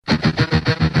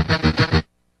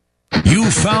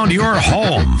You found your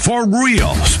home for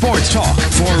real sports talk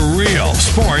for real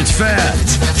sports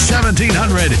fans.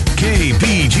 1700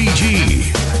 KBGG.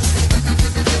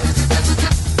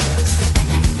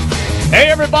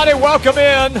 Hey, everybody, welcome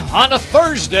in on a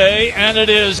Thursday, and it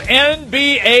is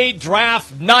NBA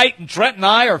Draft Night, and Trent and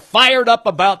I are fired up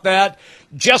about that,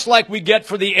 just like we get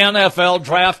for the NFL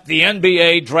Draft, the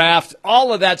NBA Draft.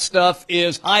 All of that stuff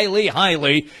is highly,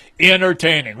 highly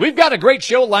entertaining. We've got a great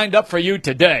show lined up for you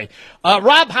today.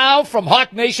 Rob Howe from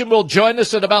Hawk Nation will join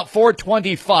us at about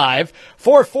 4:25.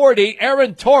 4:40,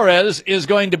 Aaron Torres is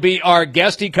going to be our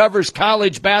guest. He covers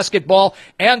college basketball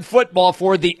and football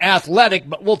for The Athletic,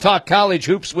 but we'll talk college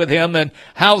hoops with him and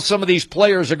how some of these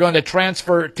players are going to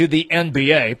transfer to the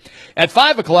NBA. At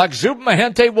 5 o'clock, Zub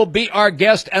Mahente will be our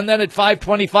guest, and then at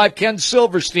 5:25, Ken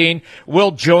Silverstein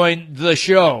will join the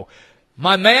show.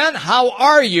 My man, how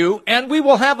are you? And we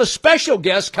will have a special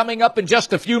guest coming up in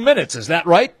just a few minutes. Is that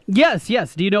right? Yes.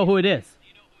 Do you know who it is?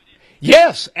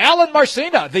 Yes, Alan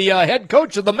Marcina, the head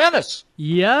coach of the Menace.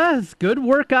 Yes, good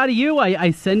work out of you.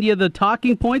 I send you the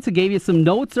talking points. I gave you some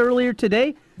notes earlier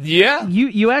today. Yeah.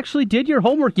 You actually did your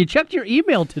homework. You checked your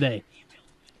email today.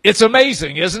 It's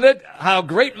amazing, isn't it? How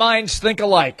great minds think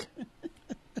alike.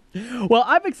 Well,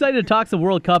 I'm excited to talk some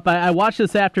World Cup. I watched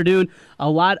this afternoon a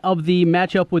lot of the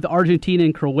matchup with Argentina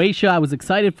and Croatia. I was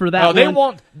excited for that. Oh, they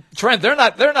won't, Trent. They're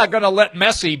not going to let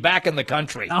Messi back in the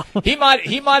country. Oh. He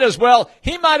might as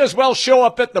well show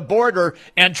up at the border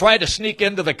and try to sneak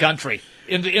into the country,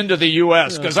 into the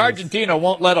U.S. because Argentina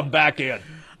won't let him back in.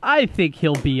 I think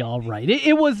he'll be all right.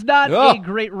 It was not a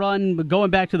great run, but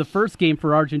going back to the first game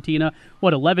for Argentina,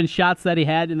 11 shots that he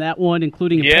had in that one,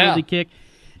 including a penalty kick,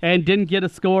 and didn't get a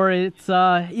score. It's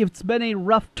been a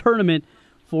rough tournament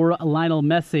for Lionel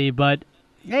Messi, but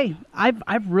hey,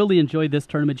 I've really enjoyed this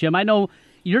tournament, Jim. I know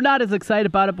you're not as excited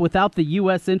about it without the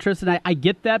U.S. interest, and I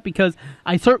get that because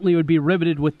I certainly would be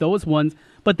riveted with those ones.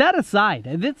 But that aside,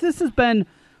 this has been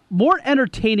more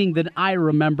entertaining than I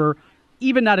remember,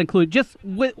 even not included, just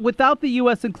without the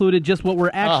U.S. included, just what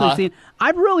we're actually seeing.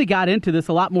 I've really got into this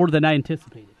a lot more than I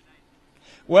anticipated.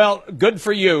 Well, good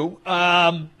for you.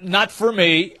 Not for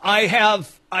me.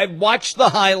 I've watched the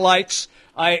highlights.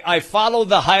 I follow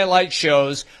the highlight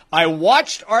shows. I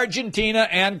watched Argentina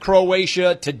and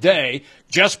Croatia today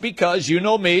just because, you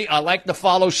know me, I like to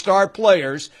follow star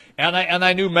players, and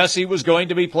I knew Messi was going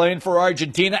to be playing for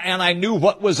Argentina, and I knew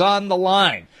what was on the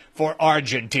line for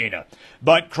Argentina.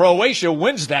 But Croatia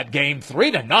wins that game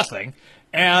 3-0,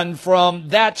 and from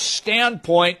that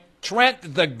standpoint,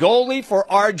 Trent, the goalie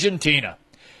for Argentina,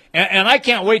 and I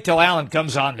can't wait till Alan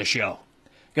comes on the show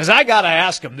because I got to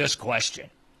ask him this question.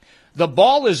 The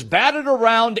ball is batted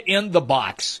around in the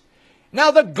box.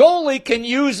 Now, the goalie can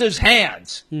use his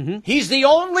hands. Mm-hmm. He's the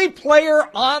only player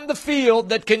on the field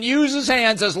that can use his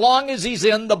hands as long as he's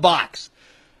in the box.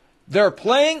 They're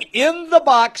playing in the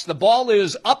box. The ball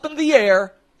is up in the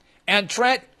air. And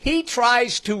Trent, he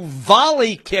tries to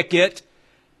volley kick it,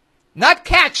 not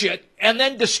catch it, and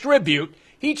then distribute.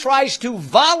 He tries to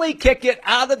volley kick it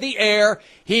out of the air.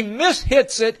 He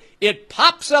mishits it. It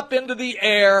pops up into the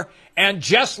air. And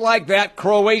just like that,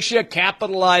 Croatia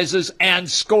capitalizes and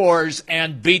scores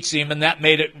and beats him. And that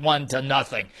made it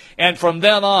 1-0. And from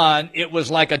then on, it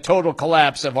was like a total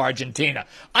collapse of Argentina.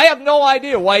 I have no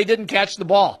idea why he didn't catch the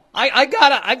ball. I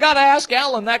gotta ask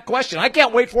Alan that question. I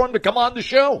can't wait for him to come on the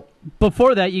show.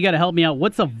 Before that, you got to help me out.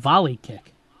 What's a volley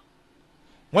kick?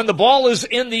 When the ball is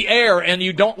in the air and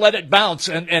you don't let it bounce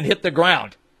and hit the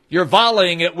ground, you're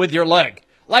volleying it with your leg.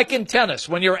 Like in tennis,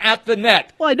 when you're at the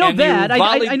net. Well, I know that.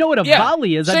 I know what a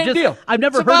volley is. Deal. I've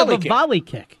never heard of a volley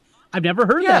kick. I've never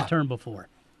heard that term before.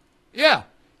 Yeah.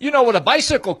 You know what a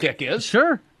bicycle kick is.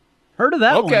 Sure. Heard of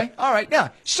that one. Okay. All right. Yeah.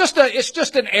 It's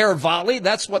just an air volley.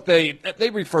 That's what they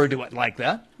refer to it like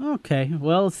that. Okay.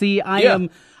 Well, see, I'm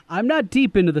not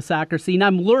deep into the soccer scene.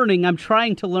 I'm learning. I'm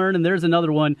trying to learn, and there's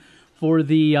another one for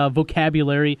the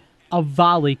vocabulary, a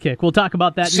volley kick. We'll talk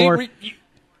about that more.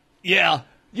 Yeah.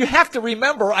 You have to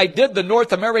remember I did the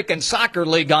North American Soccer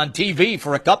League on TV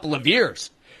for a couple of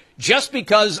years. Just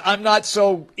because I'm not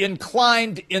so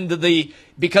inclined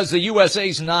because the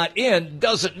USA's not in,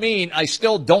 doesn't mean I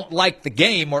still don't like the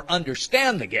game or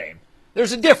understand the game.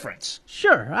 There's a difference.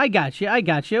 Sure, I got you.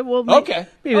 Well, maybe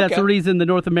that's the reason the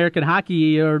North American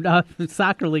Hockey or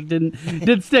Soccer League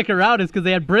didn't stick around, is because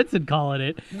they had Brinson calling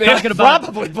it. Talking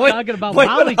about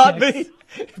volley kicks.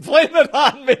 Blame it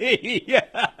on me.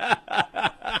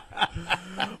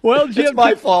 Well, Jim, it's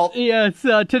my fault. Yes,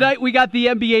 tonight we got the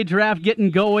NBA draft getting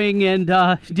going, and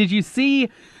did you see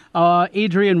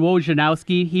Adrian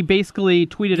Wojnarowski? He basically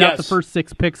tweeted out the first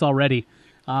 6 picks already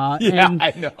And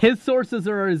I know. His sources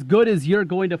are as good as you're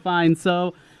going to find.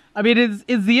 So, I mean,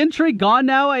 is the intrigue gone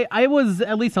now? I was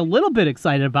at least a little bit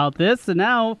excited about this, and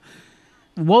now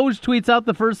Woj tweets out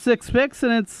the first 6 picks,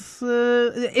 and it's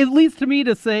at least to me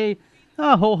to say,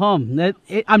 oh, ho-hum.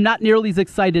 I'm not nearly as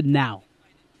excited now.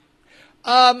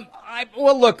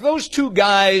 Well, look, those two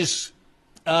guys,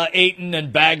 Ayton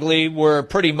and Bagley, were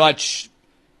pretty much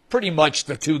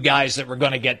the two guys that were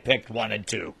going to get picked 1 and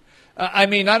 2. I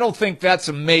mean, I don't think that's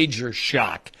a major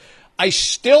shock. I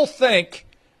still think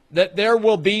that there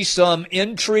will be some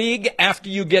intrigue after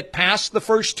you get past the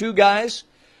first two guys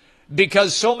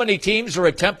because so many teams are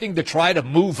attempting to try to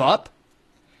move up.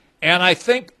 And I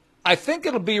think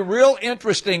it'll be real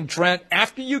interesting, Trent,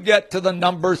 after you get to the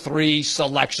number 3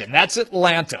 selection. That's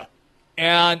Atlanta.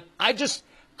 And I just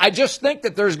think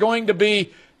that there's going to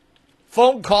be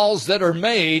phone calls that are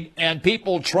made and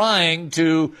people trying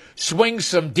to swing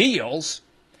some deals.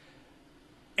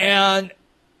 And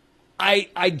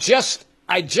I just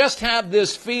have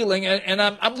this feeling, and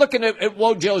I'm looking at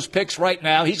Wojo's picks right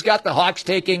now. He's got the Hawks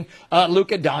taking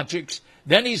Luka Doncic.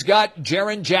 Then he's got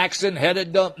Jaren Jackson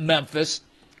headed to Memphis.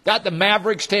 Got the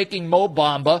Mavericks taking Mo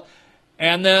Bamba.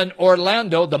 And then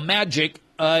Orlando, the Magic,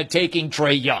 taking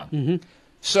Trae Young. Mm-hmm.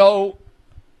 So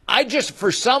I just,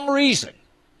 for some reason,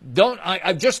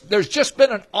 there's just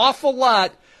been an awful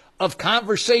lot of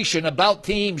conversation about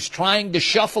teams trying to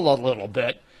shuffle a little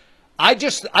bit. I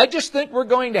just think we're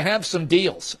going to have some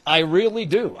deals. I really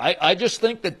do. I just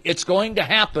think that it's going to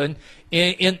happen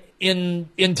in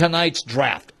tonight's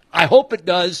draft. I hope it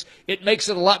does. It makes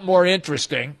it a lot more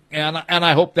interesting, and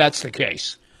I hope that's the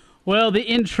case. Well, the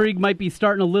intrigue might be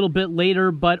starting a little bit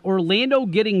later, but Orlando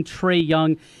getting Trae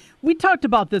Young, we talked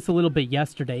about this a little bit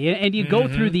yesterday, and you go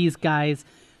through these guys.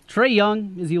 Trae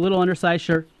Young, is he a little undersized?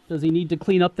 Sure. Does he need to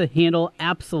clean up the handle?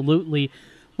 Absolutely.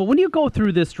 But when you go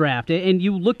through this draft and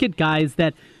you look at guys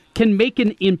that can make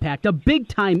an impact, a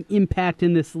big-time impact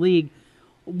in this league,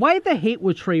 why the hate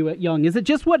with Trae Young? Is it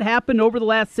just what happened over the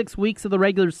last 6 weeks of the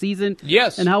regular season?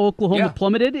 Yes. And how Oklahoma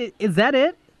plummeted? Is that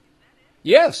it?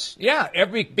 Yes, yeah.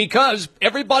 Because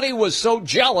everybody was so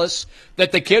jealous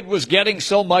that the kid was getting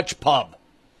so much pub.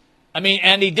 I mean,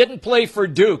 and he didn't play for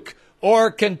Duke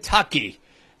or Kentucky,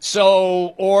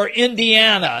 or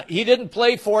Indiana. He didn't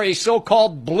play for a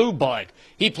so-called blue blood.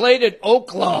 He played at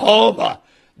Oklahoma.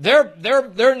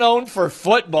 They're known for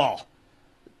football.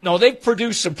 No, they've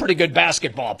produced some pretty good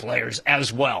basketball players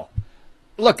as well.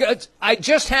 Look, I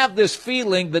just have this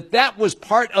feeling that was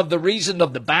part of the reason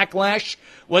of the backlash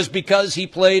was because he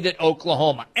played at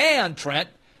Oklahoma. And, Trent,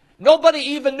 nobody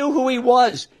even knew who he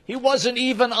was. He wasn't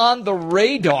even on the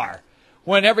radar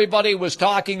when everybody was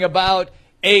talking about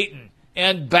Ayton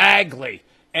and Bagley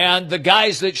and the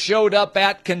guys that showed up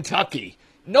at Kentucky.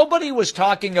 Nobody was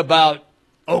talking about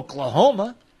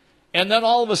Oklahoma. And then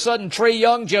all of a sudden, Trae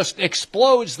Young just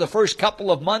explodes the first couple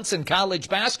of months in college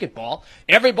basketball.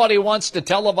 Everybody wants to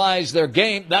televise their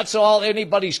game. That's all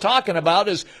anybody's talking about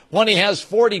is when he has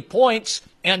 40 points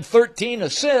and 13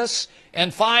 assists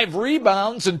and 5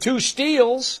 rebounds and 2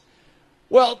 steals.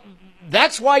 Well,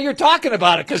 that's why you're talking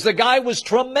about it, because the guy was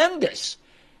tremendous.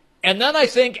 And then I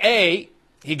think, A,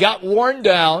 he got worn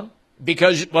down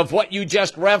because of what you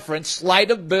just referenced,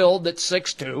 slight of build at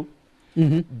 6'2".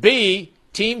 Mm-hmm. B,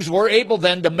 teams were able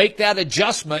then to make that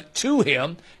adjustment to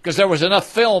him because there was enough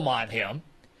film on him.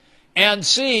 And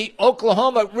C,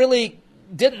 Oklahoma really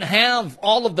didn't have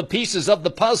all of the pieces of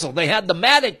the puzzle. They had the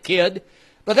Maddox kid,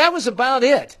 but that was about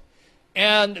it.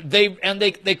 And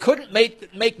they couldn't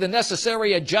make the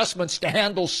necessary adjustments to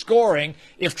handle scoring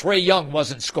if Trae Young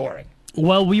wasn't scoring.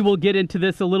 Well, we will get into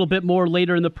this a little bit more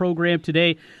later in the program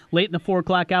today. Late in the 4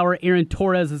 o'clock hour, Aaron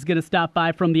Torres is going to stop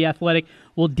by from The Athletic.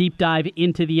 We'll deep dive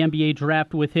into the NBA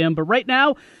draft with him. But right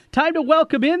now, time to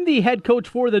welcome in the head coach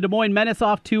for the Des Moines Menace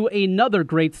off to another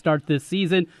great start this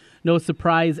season. No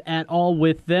surprise at all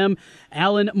with them.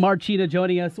 Alan Marchina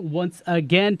joining us once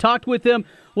again. Talked with him,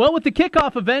 well, with the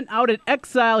kickoff event out at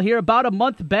Exile here about a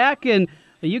month back. And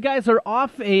you guys are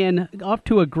off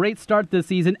to a great start this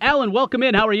season. Alan, welcome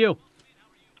in. How are you?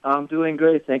 I'm doing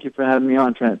great. Thank you for having me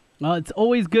on, Trent. Well, it's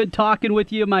always good talking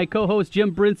with you. My co-host,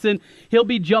 Jim Brinson, he'll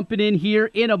be jumping in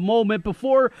here in a moment.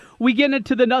 Before we get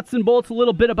into the nuts and bolts, a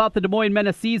little bit about the Des Moines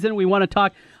Menace season, we want to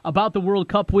talk about the World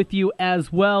Cup with you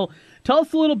as well. Tell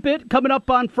us a little bit, coming up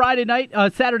on Saturday night,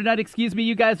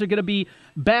 you guys are going to be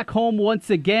back home once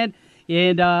again.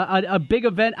 And a big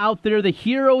event out there, the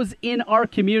Heroes in Our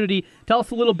Community. Tell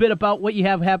us a little bit about what you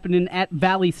have happening at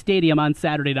Valley Stadium on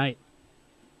Saturday night.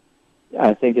 Yeah,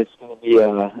 I think it's going to be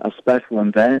a special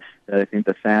event that I think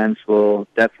the fans will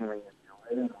definitely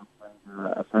enjoy.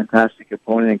 A fantastic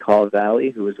opponent in Call Valley,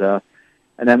 who is,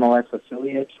 an MLS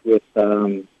affiliate with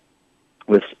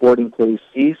Sporting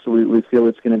KC, so we feel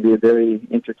it's going to be a very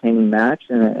entertaining match,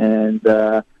 and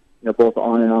both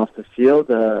on and off the field,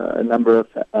 a number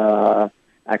of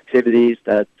activities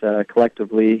that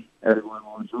collectively everyone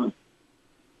will enjoy.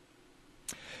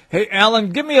 Hey,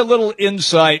 Alan, give me a little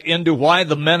insight into why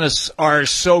the Menace are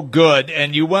so good.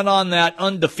 And you went on that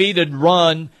undefeated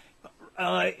run.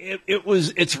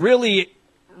 It's really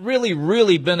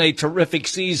been a terrific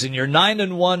season. You're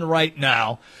 9-1 right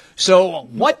now. So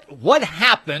what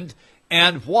happened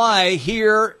and why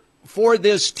here for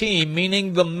this team,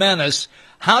 meaning the Menace?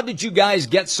 How did you guys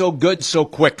get so good so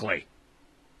quickly?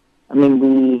 I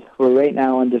mean, we're right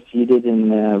now undefeated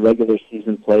in regular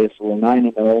season play, so we're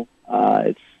 9-0.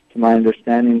 It's, to my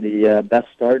understanding, the best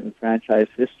start in franchise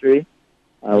history,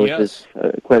 which is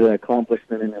quite an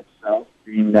accomplishment in itself,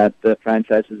 being that the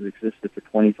franchise has existed for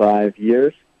 25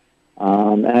 years.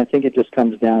 And I think it just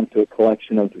comes down to a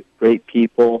collection of great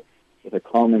people with a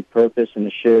common purpose and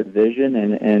a shared vision,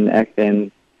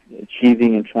 and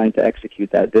achieving and trying to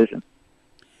execute that vision.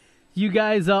 You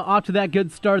guys off to that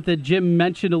good start that Jim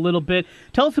mentioned a little bit.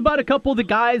 Tell us about a couple of the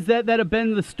guys that have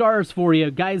been the stars for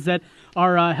you, guys that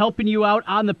are helping you out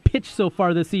on the pitch so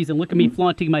far this season. Look at me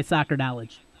flaunting my soccer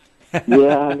knowledge.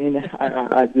 Yeah, I mean,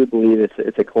 I do believe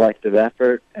it's a collective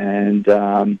effort, and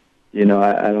I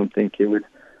don't think it would.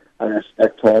 I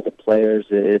respect to all the players.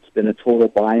 It's been a total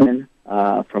buy-in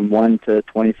from 1 to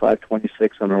 25,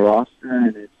 26 on a roster,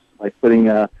 and it's like putting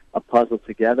a puzzle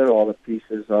together. All the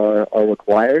pieces are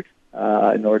required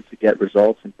in order to get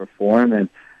results and perform, and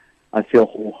I feel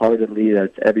wholeheartedly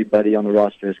that everybody on the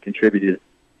roster has contributed.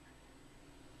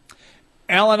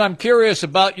 Alan, I'm curious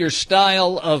about your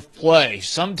style of play.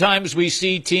 Sometimes we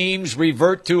see teams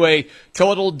revert to a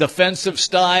total defensive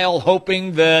style,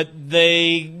 hoping that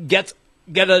they get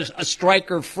a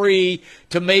striker free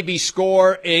to maybe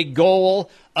score a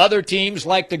goal. Other teams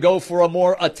like to go for a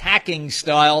more attacking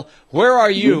style. Where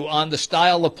are you on the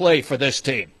style of play for this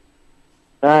team?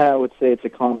 I would say it's a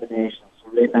combination.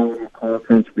 So right now in our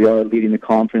conference, we are leading the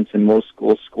conference in most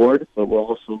goals scored, but we're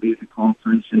also leading the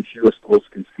conference in fewest goals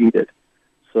conceded.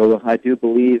 So I do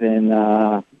believe in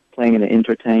playing an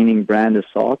entertaining brand of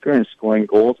soccer and scoring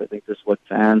goals. I think that's what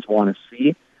fans want to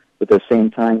see, but at the same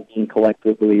time being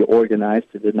collectively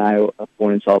organized to deny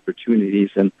opponents opportunities.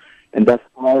 And thus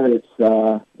far,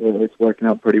 it's working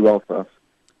out pretty well for us.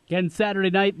 Again, Saturday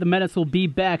night, the Menace will be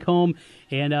back home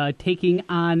and taking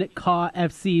on Caw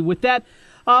FC. With that,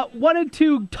 wanted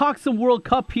to talk some World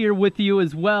Cup here with you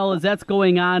as well as that's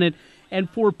going on. And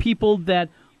for people that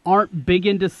aren't big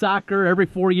into soccer, every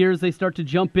 4 years they start to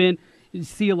jump in. You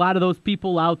see a lot of those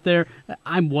people out there.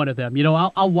 I'm one of them.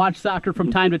 I'll watch soccer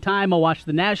from time to time. I'll watch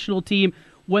the national team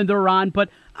when they're on, but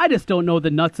I just don't know the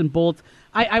nuts and bolts.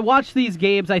 I watch these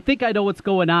games. I think I know what's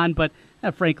going on, but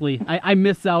frankly, I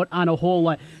miss out on a whole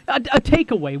lot. A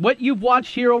takeaway, what you've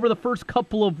watched here over the first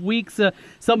couple of weeks,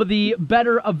 some of the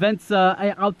better events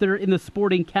out there in the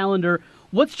sporting calendar.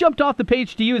 What's jumped off the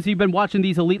page to you as you've been watching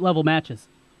these elite level matches?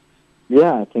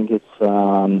 Yeah, I think it's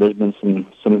there's been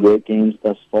some great games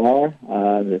thus far.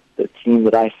 The team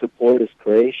that I support is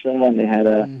Croatia, and they had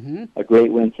a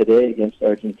great win today against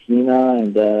Argentina,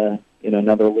 and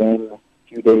another win a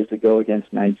few days ago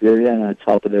against Nigeria on the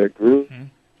top of their group.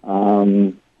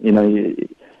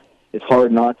 It's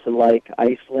hard not to like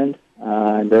Iceland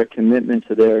and their commitment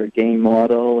to their game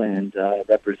model and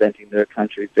representing their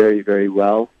country very, very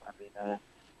well. I mean,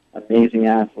 amazing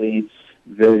athletes.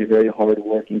 Very, very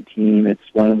hard-working team. It's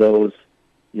one of those,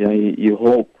 you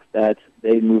hope that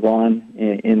they move on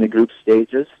in the group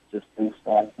stages, just based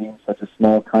on being such a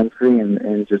small country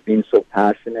and just being so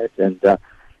passionate and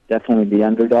definitely the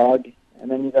underdog. And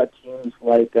then you got teams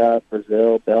like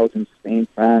Brazil, Belgium, Spain,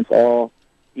 France, all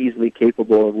easily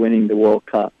capable of winning the World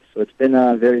Cup. So it's been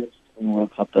a very interesting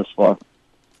World Cup thus far.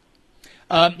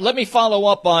 Let me follow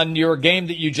up on your game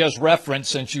that you just referenced,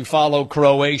 since you follow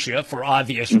Croatia for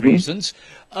obvious reasons.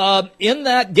 In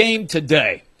that game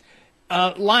today,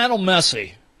 Lionel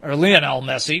Messi,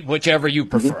 whichever you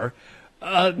prefer,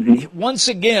 once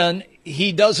again,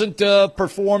 he doesn't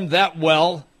perform that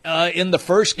well. In the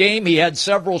first game, he had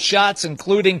several shots,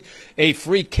 including a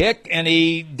free kick, and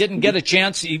he didn't get a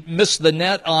chance. He missed the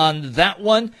net on that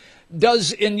one.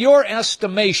 In your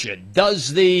estimation,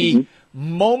 does the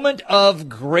moment of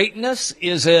greatness,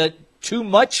 is it too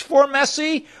much for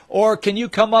Messi, or can you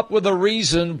come up with a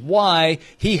reason why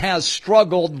he has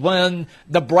struggled when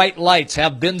the bright lights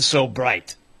have been so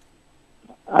bright?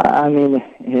 I mean,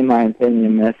 in my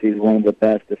opinion, Messi is one of the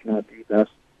best, if not the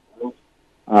best.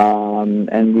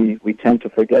 And we tend to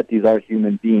forget these are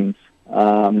human beings.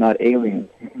 not aliens.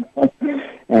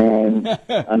 And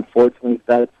unfortunately,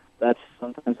 that's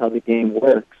sometimes how the game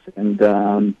works. And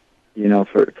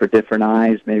for different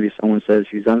eyes, maybe someone says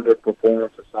he's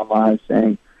underperforming. For some eyes,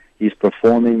 saying he's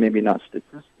performing, maybe not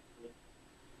statistically.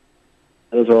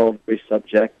 Those are all very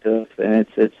subjective, and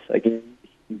it's again,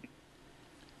 he's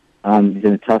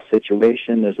in a tough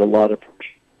situation. There's a lot of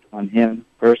pressure on him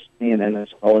personally, and then as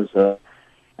well as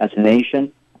a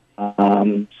nation.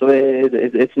 So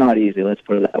it's not easy. Let's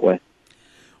put it that way.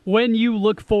 When you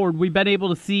look forward, we've been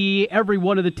able to see every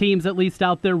one of the teams at least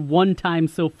out there one time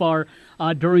so far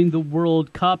during the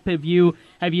World Cup. Have you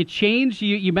changed?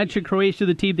 You mentioned Croatia,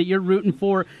 the team that you're rooting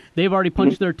for. They've already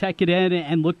punched their ticket in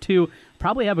and look to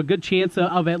probably have a good chance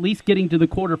of at least getting to the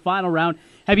quarterfinal round.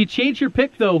 Have you changed your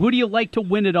pick, though? Who do you like to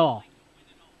win it all?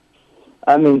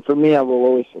 I mean, for me, I will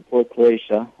always support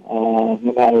Croatia, no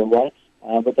matter what.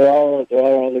 But there are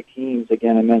other teams.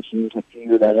 Again, I mentioned a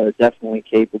few that are definitely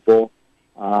capable.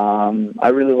 I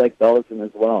really like Belgium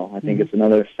as well. I think it's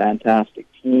another fantastic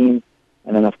team.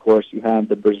 And then, of course, you have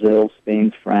the Brazil,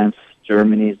 Spain, France,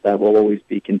 Germany's that will always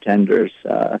be contenders,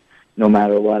 no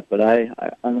matter what. But I'm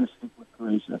going to stick with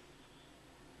Croatia.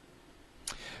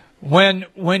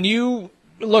 When you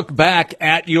look back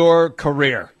at your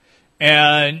career,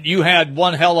 and you had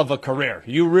one hell of a career,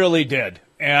 you really did,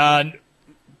 and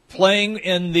playing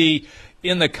in the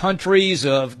countries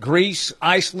of Greece,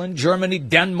 Iceland, Germany,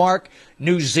 Denmark,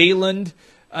 New Zealand,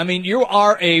 I mean, you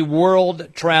are a world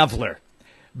traveler.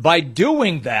 By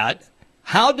doing that,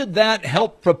 how did that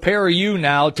help prepare you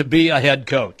now to be a head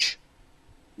coach?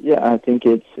 Yeah, I think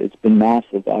it's been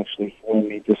massive actually for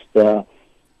me. Just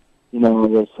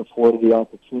was afforded the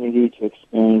opportunity to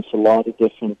experience a lot of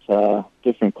different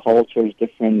cultures,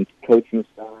 different coaching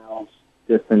styles,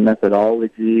 different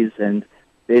methodologies, and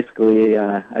basically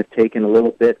I've taken a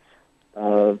little bit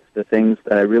of the things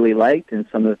that I really liked and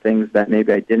some of the things that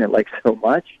maybe I didn't like so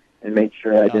much and made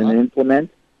sure I didn't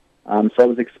implement. So I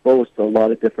was exposed to a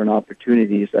lot of different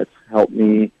opportunities that's helped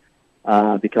me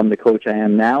become the coach I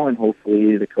am now, and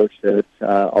hopefully the coach that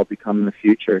I'll become in the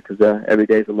future, because every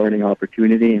day is a learning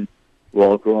opportunity, and we're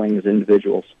all growing as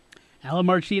individuals. Alan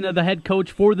Marchina, the head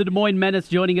coach for the Des Moines Menace,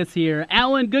 joining us here.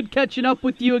 Alan, good catching up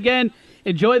with you again.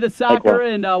 Enjoy the soccer,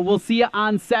 and we'll see you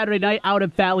on Saturday night out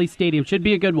at Valley Stadium. Should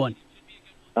be a good one.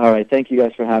 All right. Thank you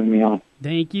guys for having me on.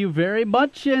 Thank you very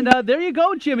much. And there you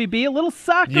go, Jimmy B. A little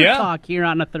soccer talk here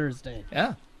on a Thursday.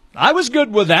 Yeah. I was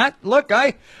good with that. Look,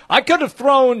 I could have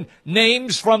thrown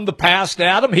names from the past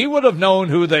at him. He would have known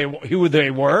who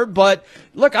they were. But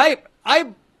look, I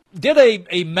did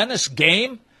a Menace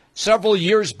game several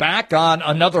years back on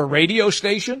another radio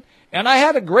station, and I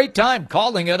had a great time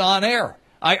calling it on air.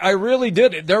 I really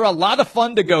did. They're a lot of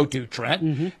fun to go to,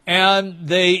 Trent, and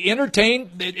they entertain.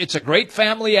 It's a great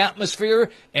family atmosphere,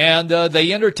 and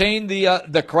they entertain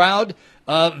the crowd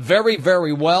very,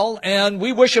 very well. And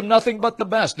we wish him nothing but the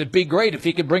best. It'd be great if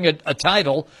he could bring a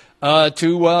title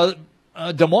to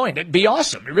Des Moines. It'd be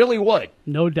awesome. It really would.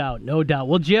 No doubt, no doubt.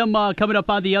 Well, Jim, coming up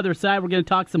on the other side, we're going to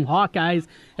talk some Hawkeyes.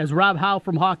 As Rob Howe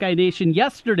from Hawkeye Nation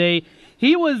yesterday,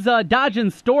 he was dodging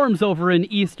storms over in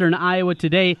eastern Iowa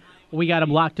today. We got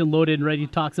him locked and loaded and ready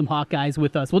to talk some Hawkeyes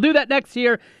with us. We'll do that next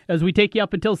year as we take you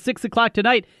up until 6 o'clock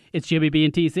tonight. It's Jimmy B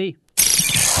and TC.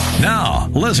 Now,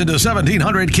 listen to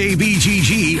 1700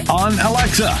 KBGG on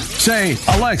Alexa. Say,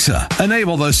 Alexa,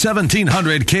 enable the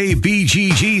 1700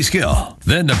 KBGG skill.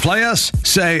 Then to play us,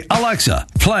 say, Alexa,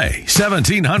 play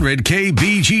 1700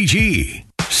 KBGG.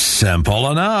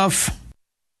 Simple enough.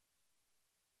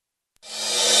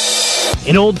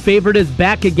 An old favorite is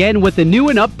back again with a new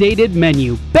and updated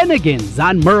menu, Bennigan's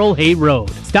on Merle Hay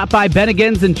Road. Stop by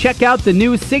Bennigan's and check out the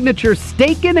new signature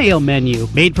steak and ale menu,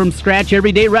 made from scratch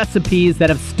everyday recipes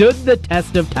that have stood the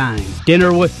test of time.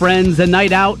 Dinner with friends, a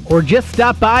night out, or just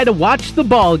stop by to watch the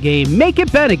ball game, make it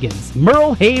Bennigan's,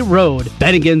 Merle Hay Road.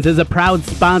 Bennigan's is a proud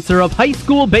sponsor of high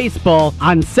school baseball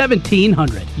on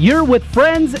 1700. You're with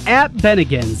friends at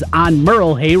Bennigan's on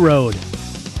Merle Hay Road.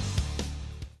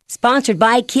 Sponsored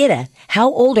by Kidde. How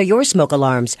old are your smoke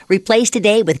alarms? Replace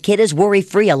today with Kidde's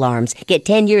worry-free alarms. Get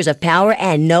 10 years of power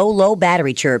and no low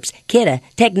battery chirps. Kidde,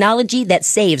 technology that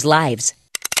saves lives.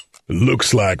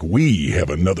 Looks like we have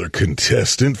another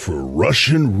contestant for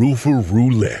Russian Roofer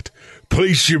Roulette.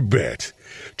 Place your bet.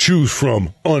 Choose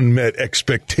from unmet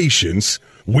expectations,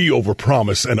 we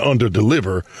overpromise and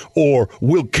underdeliver, or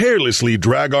we'll carelessly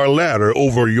drag our ladder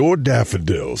over your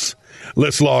daffodils.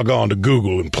 Let's log on to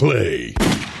Google and play.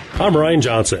 I'm Ryan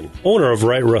Johnson, owner of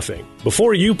Wright Roofing.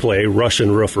 Before you play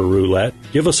Russian Roofer Roulette,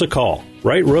 give us a call.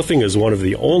 Wright Roofing is one of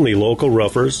the only local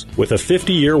roofers with a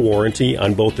 50-year warranty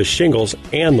on both the shingles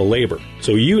and the labor.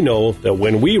 So you know that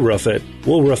when we roof it,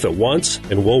 we'll roof it once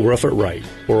and we'll roof it right.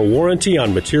 For a warranty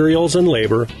on materials and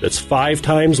labor that's 5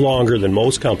 times longer than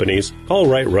most companies, call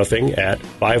Wright Roofing at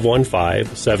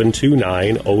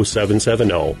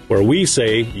 515-729-0770, where we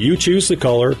say you choose the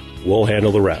color, we'll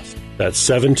handle the rest. That's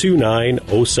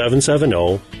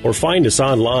 729-0770, or find us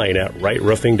online at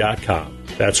wrightroofing.com.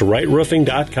 That's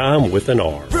wrightroofing.com with an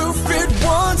R. Roof it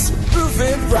once, roof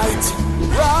it right.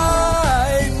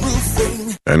 Right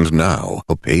Roofing. And now,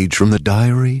 a page from the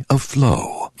diary of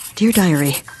Flo. Dear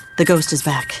Diary, the ghost is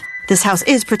back. This house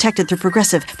is protected through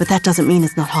Progressive, but that doesn't mean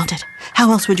it's not haunted.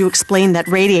 How else would you explain that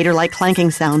radiator-like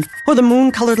clanking sound? Or the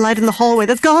moon-colored light in the hallway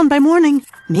that's gone by morning?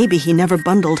 Maybe he never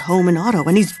bundled home and auto,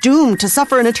 and he's doomed to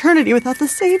suffer an eternity without the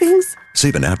savings.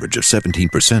 Save an average of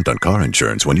 17% on car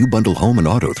insurance when you bundle home and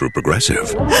auto through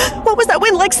Progressive. What was that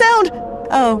wind-like sound?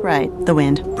 Oh, right, the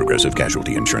wind. Progressive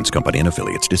Casualty Insurance Company and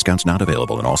affiliates. Discounts not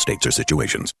available in all states or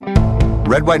situations.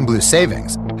 Red, white, and blue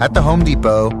savings at the Home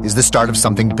Depot is the start of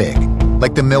something big,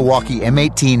 like the Milwaukee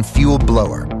M18 Fuel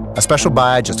Blower. A special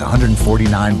buy at just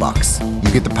 $149.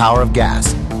 You get the power of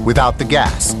gas without the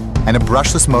gas, and a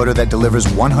brushless motor that delivers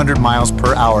 100 miles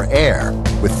per hour air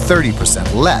with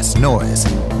 30% less noise.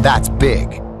 That's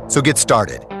big. So get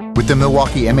started with the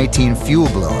Milwaukee M18 Fuel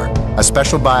Blower. A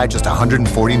special buy at just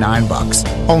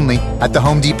 $149. Only at the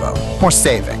Home Depot. More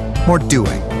saving, more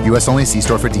doing. U.S. only. See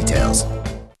store for details.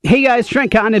 Hey guys,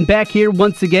 Trent Condon back here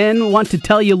once again. Want to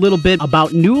tell you a little bit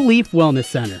about New Leaf Wellness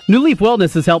Center. New Leaf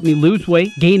Wellness has helped me lose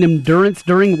weight, gain endurance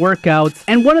during workouts,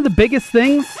 and one of the biggest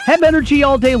things, have energy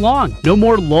all day long. No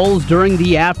more lulls during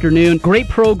the afternoon. Great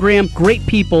program, great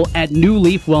people at New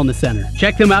Leaf Wellness Center.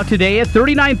 Check them out today at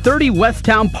 3930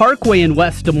 Westtown Parkway in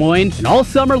West Des Moines, and all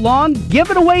summer long,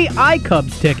 giving away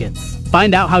iCubs tickets.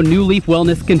 Find out how New Leaf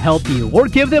Wellness can help you, or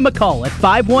give them a call at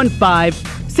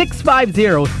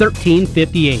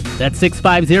 515-650-1358. That's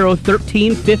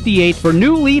 650-1358 for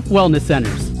New Leaf Wellness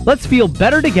Centers. Let's feel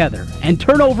better together and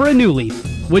turn over a new leaf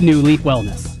with New Leaf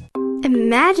Wellness.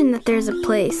 Imagine that there's a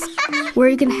place where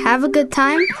you can have a good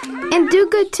time and do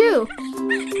good too.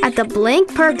 At the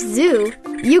Blank Park Zoo,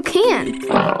 you can.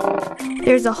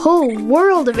 There's a whole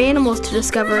world of animals to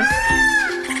discover,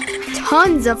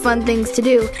 tons of fun things to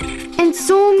do, and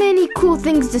so many cool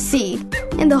things to see.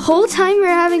 And the whole time you're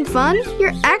having fun,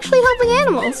 you're actually helping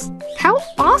animals. How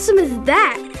awesome is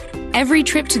that? Every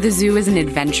trip to the zoo is an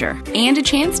adventure and a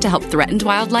chance to help threatened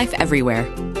wildlife everywhere.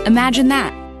 Imagine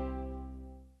that.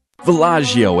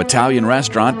 Villaggio Italian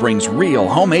Restaurant brings real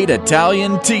homemade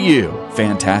Italian to you.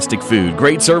 Fantastic food,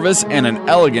 great service, and an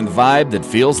elegant vibe that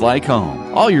feels like home.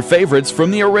 All your favorites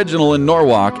from the original in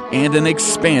Norwalk and an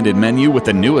expanded menu with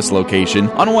the newest location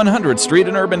on 100th Street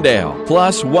in Urbandale.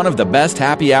 Plus, one of the best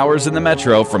happy hours in the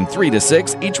metro from 3 to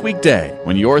 6 each weekday.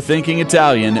 When you're thinking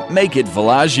Italian, make it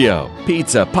Villaggio.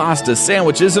 Pizza, pasta,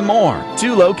 sandwiches, and more.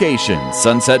 2 locations,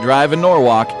 Sunset Drive in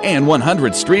Norwalk and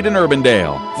 100th Street in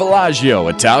Urbandale. Villaggio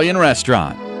Italian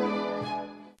Restaurant.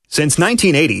 Since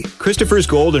 1980, Christopher's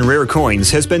Gold and Rare Coins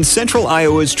has been Central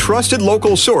Iowa's trusted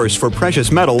local source for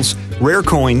precious metals, rare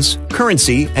coins,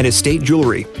 currency, and estate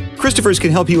jewelry. Christopher's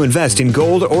can help you invest in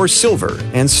gold or silver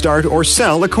and start or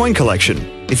sell a coin collection.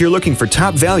 If you're looking for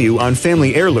top value on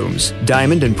family heirlooms,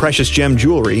 diamond and precious gem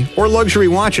jewelry, or luxury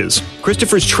watches,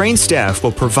 Christopher's trained staff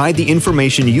will provide the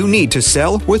information you need to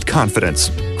sell with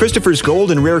confidence. Christopher's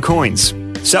Gold and Rare Coins,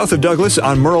 south of Douglas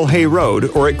on Merle Hay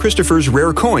Road, or at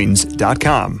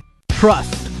Christopher'sRareCoins.com.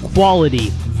 Trust,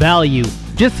 quality, value.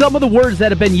 Just some of the words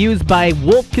that have been used by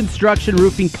Wolf Construction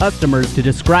Roofing customers to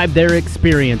describe their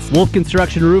experience. Wolf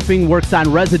Construction Roofing works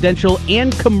on residential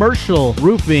and commercial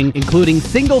roofing, including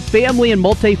single-family and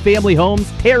multi-family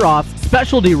homes, tear-offs,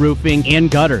 specialty roofing, and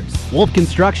gutters. Wolf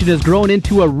Construction has grown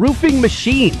into a roofing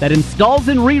machine that installs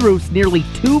and re-roofs nearly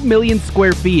 2 million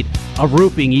square feet of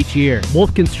roofing each year.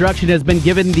 Wolf Construction has been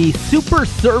given the Super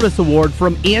Service Award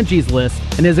from Angie's List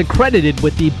and is accredited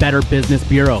with the Better Business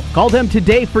Bureau. Call them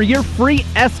today for your free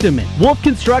estimate. Wolf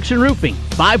Construction Roofing,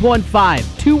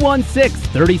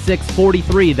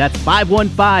 515-216-3643. That's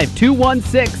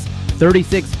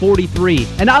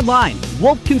 515-216-3643. And online,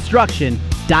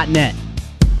 wolfconstruction.net.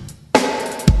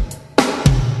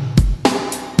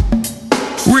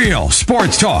 Real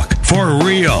sports talk for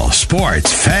real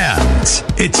sports fans.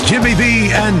 It's Jimmy B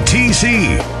and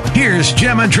TC. Here's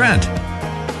Jim and Trent.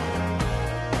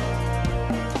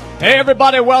 Hey,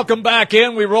 everybody, welcome back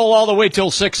in. We roll all the way till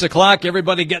 6 o'clock.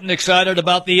 Everybody getting excited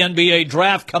about the NBA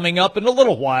draft coming up in a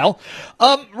little while.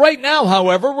 Right now,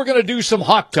 however, we're going to do some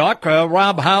Hawk talk.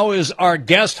 Rob Howe is our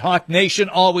guest. Hawk Nation,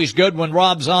 always good when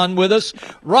Rob's on with us.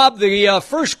 Rob, the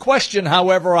first question,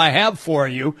 however, I have for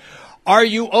you, are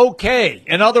you okay?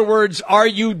 In other words, are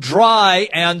you dry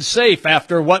and safe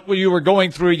after what you were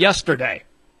going through yesterday?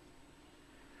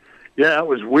 Yeah, it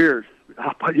was weird.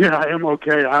 But, yeah, I am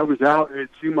okay. I was out, and it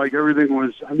seemed like everything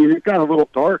was, it got a little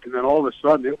dark, and then all of a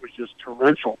sudden it was just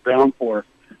torrential downpour.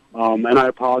 And I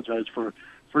apologize for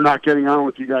not getting on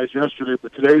with you guys yesterday,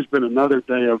 but today's been another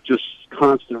day of just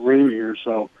constant rain here.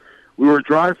 So we were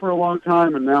dry for a long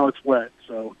time, and now it's wet.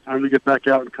 So time to get back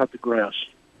out and cut the grass.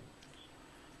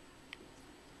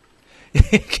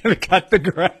 Gonna cut the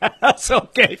grass.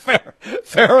 Okay,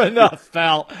 fair enough,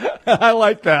 pal. I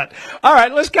like that. All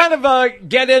right, let's kind of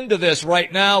get into this right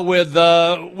now with the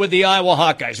Iowa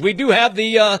Hawkeyes. We do have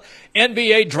the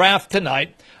NBA draft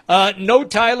tonight. No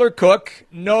Tyler Cook,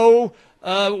 no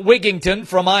Wigington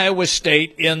from Iowa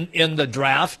State in the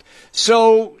draft.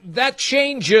 So that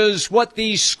changes what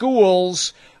these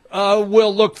schools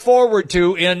will look forward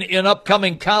to in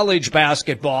upcoming college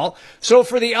basketball. So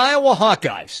for the Iowa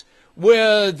Hawkeyes,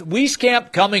 with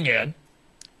Wieskamp coming in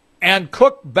and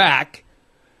Cook back,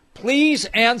 please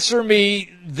answer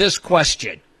me this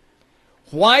question.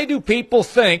 Why do people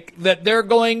think that they're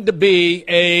going to be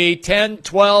a 10,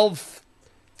 12,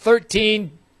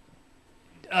 13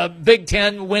 Big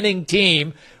Ten winning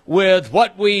team with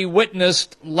what we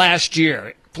witnessed last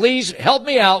year? Please help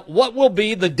me out. What will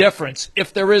be the difference,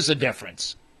 if there is a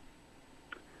difference?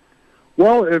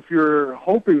 Well, if you're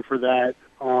hoping for that,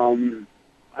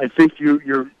 I think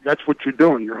that's what you're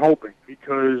doing. You're hoping,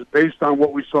 because based on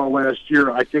what we saw last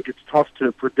year, I think it's tough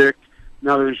to predict.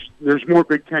 Now there's more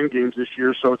Big Ten games this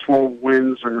year, so 12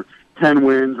 wins or 10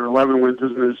 wins or 11 wins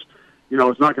isn't as,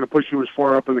 it's not going to push you as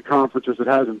far up in the conference as it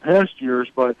has in past years,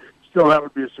 but still that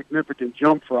would be a significant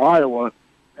jump for Iowa.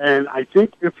 And I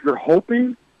think if you're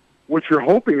hoping, what you're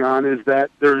hoping on is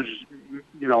that there's,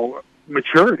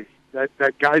 maturity,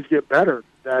 that guys get better,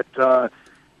 that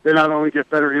they not only get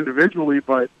better individually,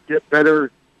 but get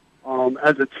better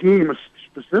as a team,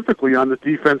 specifically on the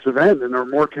defensive end, and are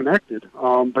more connected.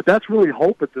 But that's really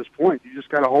hope at this point. You just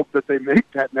got to hope that they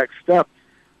make that next step.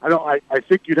 I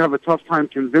think you'd have a tough time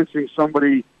convincing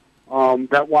somebody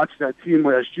that watched that team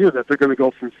last year that they're going to go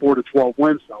from 4 to 12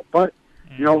 wins now. But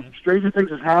stranger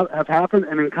things have happened,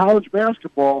 and in college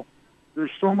basketball, there's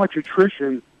so much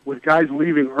attrition with guys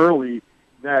leaving early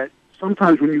that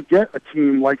sometimes when you get a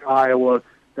team like Iowa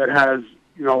that has,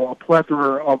 a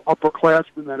plethora of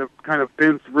upperclassmen that have kind of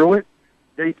been through it,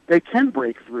 they can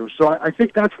break through. So I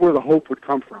think that's where the hope would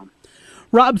come from.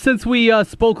 Rob, since we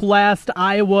spoke last,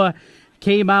 Iowa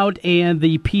came out and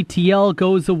the PTL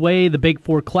goes away. The Big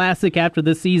Four Classic after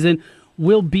this season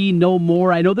will be no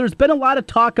more. I know there's been a lot of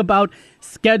talk about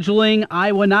scheduling,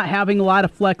 Iowa not having a lot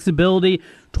of flexibility,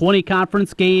 20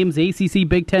 conference games, ACC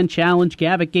Big Ten Challenge,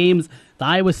 Gavitt games, the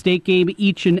Iowa State game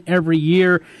each and every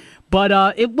year.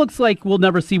 But it looks like we'll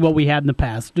never see what we had in the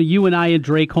past. You and I and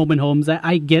Drake, home and homes,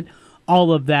 I get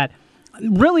all of that.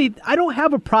 Really, I don't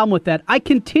have a problem with that. I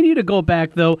continue to go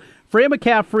back, though, Fran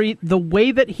McCaffery, the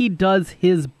way that he does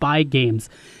his bye games.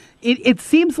 It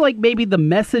seems like maybe the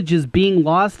message is being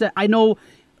lost. I know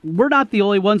we're not the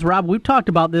only ones, Rob. We've talked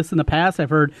about this in the past. I've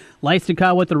heard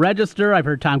Lystenkau with the Register. I've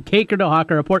heard Tom Caker to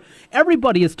Hawker Report.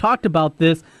 Everybody has talked about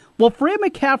this. Will Fran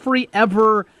McCaffery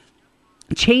ever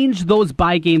change those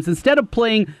bye games instead of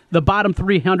playing the bottom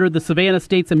 300, the Savannah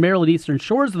States and Maryland Eastern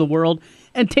Shores of the world,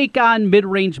 and take on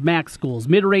mid-range MAC schools,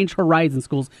 mid-range Horizon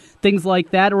schools, things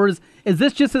like that? Or is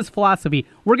this just his philosophy?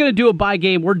 We're going to do a bye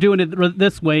game. We're doing it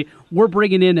this way. We're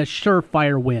bringing in a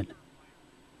surefire win.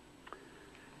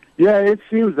 Yeah, it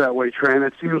seems that way, Tran.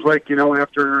 It seems like,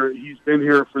 after he's been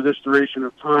here for this duration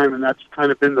of time, and that's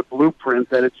kind of been the blueprint,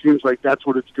 that it seems like that's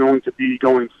what it's going to be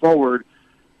going forward,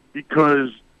 because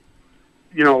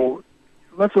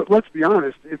let's be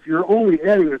honest, if you're only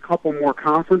adding a couple more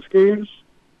conference games,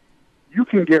 you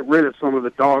can get rid of some of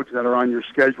the dogs that are on your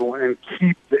schedule and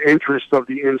keep the interest of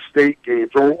the in-state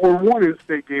games, or one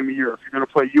in-state game a year. If you're going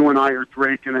to play UNI or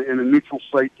Drake in a neutral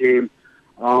site game,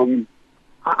 I'm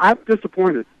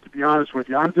disappointed, to be honest with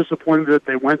you. I'm disappointed that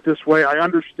they went this way. I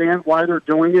understand why they're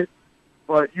doing it,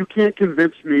 but you can't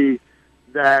convince me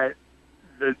that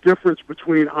the difference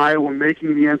between Iowa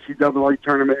making the NCAA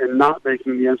tournament and not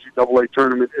making the NCAA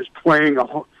tournament is playing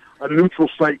a neutral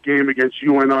site game against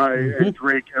UNI and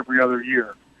Drake every other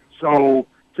year. So,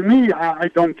 to me, I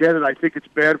don't get it. I think it's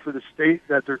bad for the state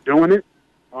that they're doing it,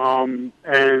 and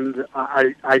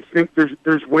I think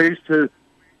there's ways to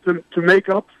to make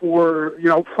up for,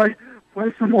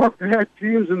 play some more bad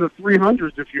teams in the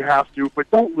 300s if you have to, but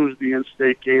don't lose the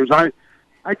in-state games.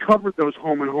 I covered those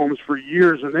home and homes for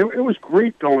years, and it was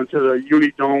great going to the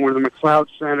Unidome or the McLeod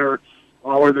Center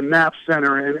or the Knapp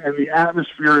Center and the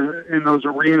atmosphere in those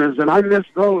arenas, and I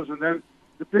missed those. And then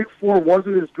the Big Four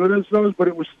wasn't as good as those, but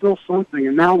it was still something.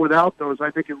 And now without those,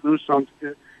 I think it loses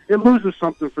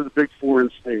something for the Big Four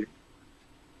in-state.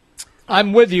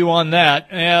 I'm with you on that.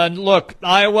 And look,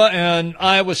 Iowa and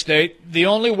Iowa State, the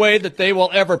only way that they will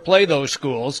ever play those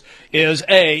schools is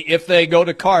A, if they go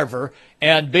to Carver,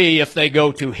 and B, if they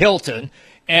go to Hilton.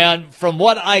 And from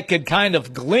what I could kind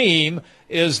of glean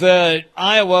is that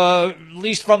Iowa, at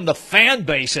least from the fan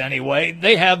base anyway,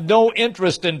 they have no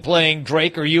interest in playing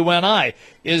Drake or UNI.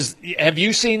 Have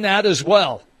you seen that as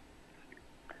well?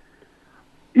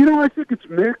 I think it's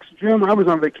mixed, Jim. I was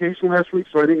on vacation last week,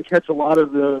 so I didn't catch a lot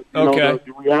of the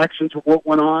reaction to what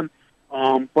went on.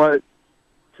 But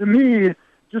to me,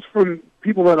 just from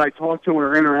people that I talk to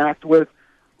or interact with,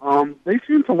 they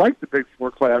seem to like the Big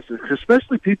Four classes,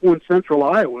 especially people in central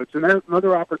Iowa. It's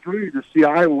another opportunity to see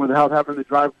Iowa without having to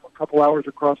drive a couple hours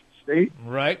across the state.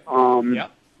 Right.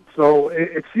 So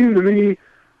it seemed to me,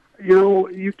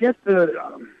 you get the,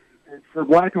 for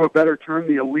lack of a better term,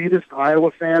 the elitist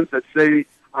Iowa fans that say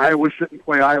Iowa shouldn't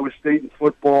play Iowa State in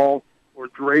football or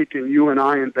Drake and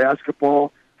UNI in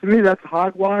basketball. To me, that's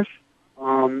hogwash.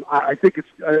 I think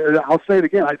I'll say it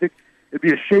again, I think it'd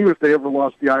be a shame if they ever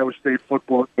lost the Iowa State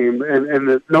football game, and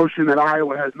the notion that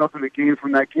Iowa has nothing to gain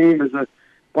from that game is a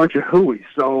bunch of hooey.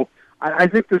 So I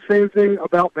think the same thing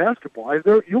about basketball.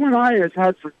 UNI has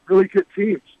had some really good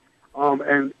teams,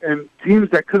 and teams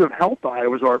that could have helped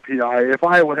Iowa's RPI if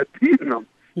Iowa had beaten them.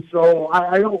 So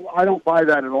I don't buy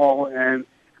that at all, and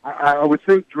I would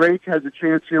think Drake has a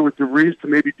chance here with DeVries to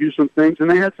maybe do some things, and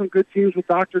they had some good teams with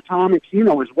Dr. Tom and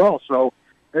Keno as well. So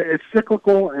it's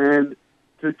cyclical, and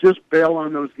to just bail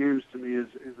on those games to me is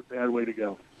a bad way to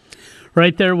go.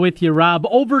 Right there with you, Rob.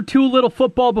 Over to a little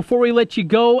football before we let you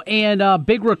go, and a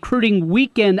big recruiting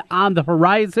weekend on the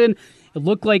horizon. It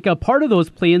looked like a part of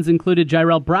those plans included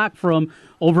Jirel Brock from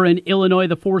over in Illinois,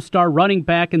 the 4-star running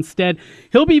back. Instead,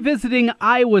 he'll be visiting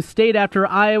Iowa State after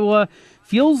Iowa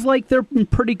feels like they're in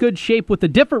pretty good shape with a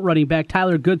different running back,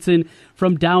 Tyler Goodson,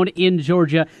 from down in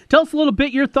Georgia. Tell us a little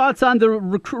bit your thoughts on the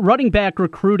running back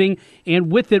recruiting, and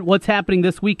with it, what's happening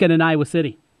this weekend in Iowa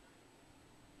City.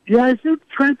 Yeah, I think,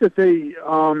 Trent, that they,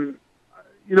 and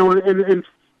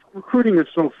recruiting is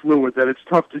so fluid that it's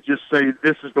tough to just say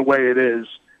this is the way it is,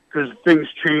 because things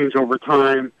change over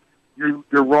time.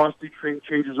 Your roster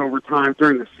changes over time.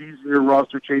 During the season, your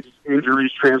roster changes,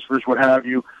 injuries, transfers, what have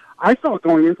you. I thought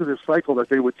going into this cycle that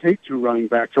they would take two running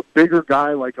backs, a bigger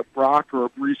guy like a Brock or a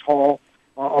Breece Hall,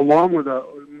 along with a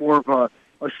more of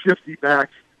a shifty back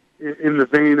in the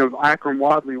vein of Akram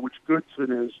Wadley, which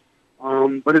Goodson is.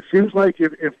 But it seems like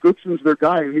if Goodson's their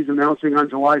guy, and he's announcing on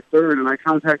July 3rd, and I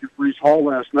contacted Breece Hall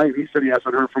last night, he said he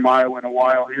hasn't heard from Iowa in a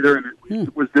while either, and he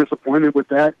was disappointed with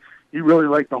that. He really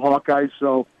liked the Hawkeyes,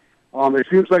 so it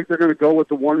seems like they're going to go with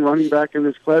the one running back in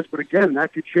this class. But again,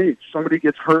 that could change. Somebody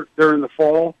gets hurt during the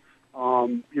fall,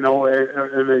 and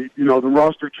the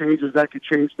roster changes. That could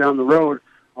change down the road.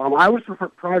 I was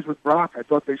surprised with Brock. I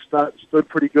thought they stood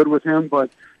pretty good with him,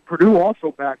 but Purdue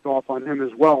also backed off on him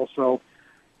as well. So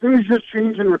things just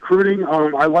change in recruiting.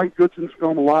 I like Goodson's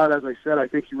film a lot. As I said, I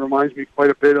think he reminds me quite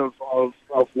a bit of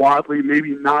Wadley.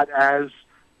 Maybe not as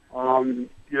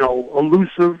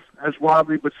elusive as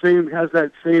Wadley, but has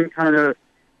that same kind of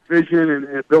vision and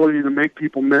ability to make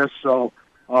people miss. So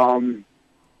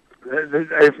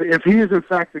if he is in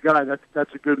fact the guy,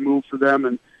 that's a good move for them.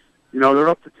 And they're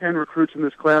up to 10 recruits in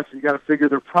this class. You got to figure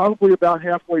they're probably about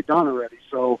halfway done already.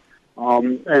 So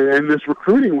and this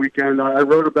recruiting weekend, I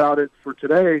wrote about it for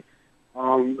today.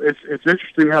 It's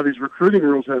interesting how these recruiting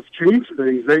rules have changed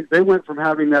things. They went from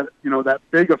having that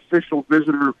big official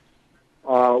visitor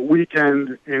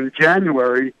weekend in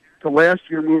January to last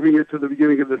year moving it to the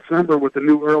beginning of December with the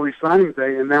new early signing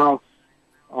day, and now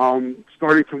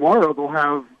starting tomorrow they'll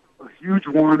have a huge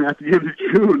one at the end of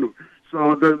June.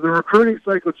 So the recruiting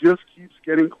cycle just keeps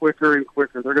getting quicker and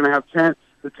quicker. They're going to have 10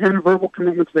 verbal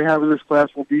commitments they have in this class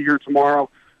will be here tomorrow,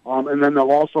 and then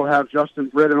they'll also have Justin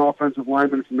Britt, an offensive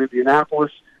lineman from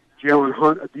Indianapolis, Jalen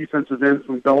Hunt, a defensive end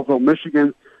from Belleville,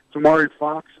 Michigan, Tamari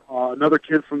Fox, another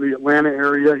kid from the Atlanta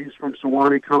area. He's from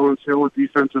Sewanee Collins Hill, a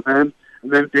defensive end.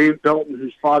 And then Dane Belton,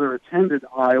 whose father attended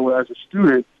Iowa as a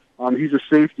student. He's a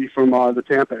safety from the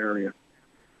Tampa area.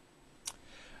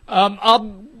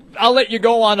 I'll let you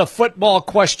go on a football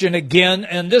question again,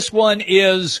 and this one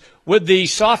is with the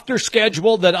softer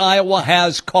schedule that Iowa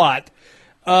has caught.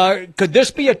 Could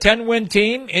this be a 10-win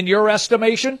team in your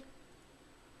estimation?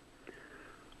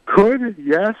 Could,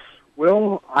 yes.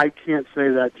 Will, I can't say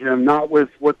that, Jim. Not with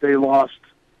what they lost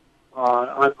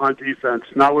on defense.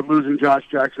 Not with losing Josh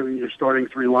Jackson and your starting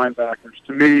 3 linebackers.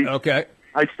 To me, okay,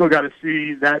 I still got to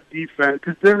see that defense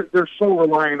because they're so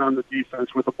reliant on the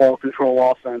defense with the ball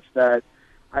control offense that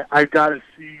I got to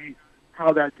see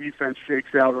how that defense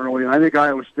shakes out early. And I think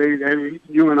Iowa State and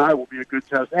you and I will be a good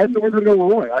test. And Northern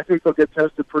Illinois, I think they'll get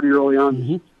tested pretty early on.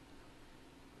 Mm-hmm.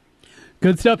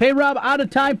 Good stuff. Hey, Rob, out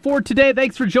of time for today.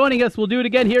 Thanks for joining us. We'll do it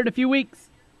again here in a few weeks.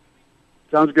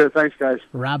 Sounds good. Thanks, guys.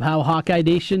 Rob Howe,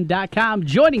 HawkeyeNation.com,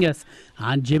 joining us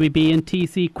on Jimmy B and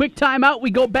TC. Quick timeout.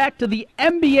 We go back to the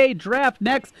NBA draft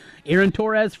next. Aaron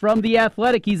Torres from The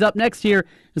Athletic. He's up next here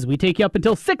as we take you up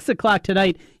until 6 o'clock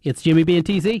tonight. It's Jimmy B and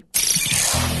TC.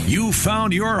 You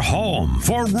found your home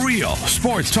for real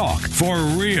sports talk for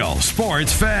real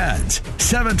sports fans.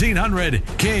 1700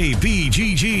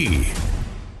 KBGG.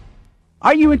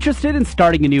 Are you interested in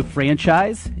starting a new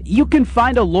franchise? You can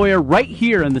find a lawyer right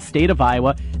here in the state of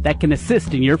Iowa that can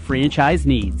assist in your franchise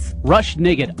needs. Rush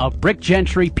Niggett of Brick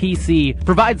Gentry PC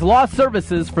provides law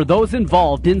services for those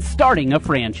involved in starting a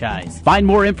franchise. Find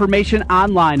more information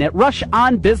online at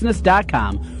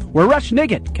rushonbusiness.com, where Rush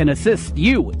Niggett can assist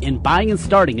you in buying and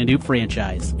starting a new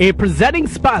franchise. A presenting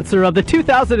sponsor of the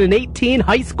 2018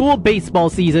 high school baseball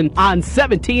season on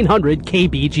 1700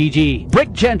 KBGG.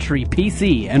 Brick Gentry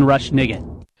PC and Rush Niggett.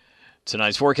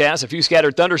 Tonight's forecast, a few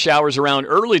scattered thunder showers around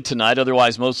early tonight,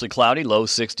 otherwise mostly cloudy, low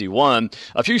 61.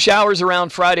 A few showers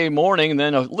around Friday morning, and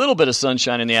then a little bit of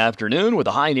sunshine in the afternoon with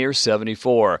a high near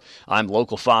 74. I'm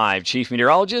Local 5 Chief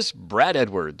Meteorologist Brad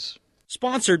Edwards.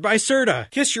 Sponsored by Serta.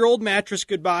 Kiss your old mattress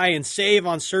goodbye and save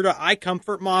on Serta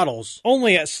iComfort models.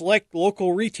 Only at select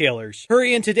local retailers.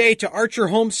 Hurry in today to Archer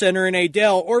Home Center in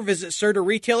Adel or visit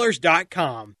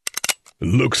CertaRetailers.com.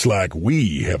 Looks like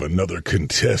we have another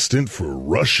contestant for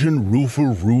Russian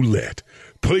Roofer Roulette.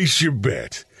 Place your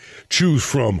bet. Choose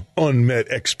from unmet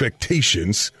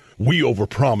expectations, we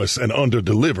overpromise and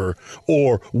underdeliver,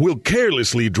 or we'll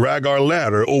carelessly drag our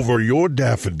ladder over your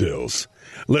daffodils.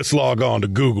 Let's log on to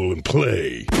Google and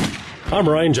play. I'm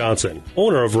Ryan Johnson,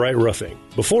 owner of Wright Roofing.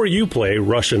 Before you play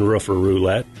Russian Roofer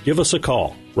Roulette, give us a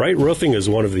call. Wright Roofing is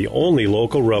one of the only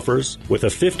local roofers with a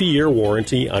 50-year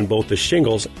warranty on both the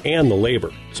shingles and the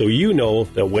labor. So you know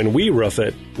that when we roof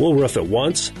it, we'll roof it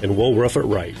once and we'll roof it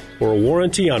right. For a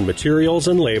warranty on materials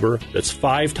and labor that's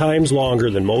 5 times longer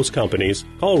than most companies,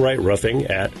 call Wright Roofing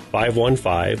at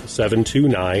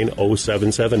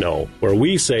 515-729-0770, where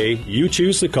we say you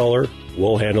choose the color,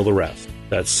 we'll handle the rest.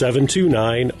 That's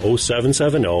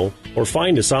 729-0770, or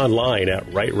find us online at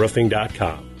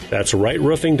wrightroofing.com. That's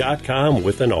wrightroofing.com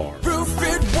with an R. Roof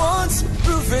it once,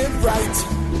 roof it right.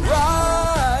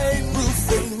 Right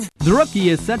Roofing. The Rookie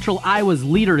is Central Iowa's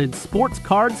leader in sports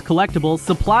cards, collectibles,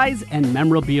 supplies, and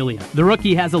memorabilia. The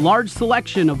Rookie has a large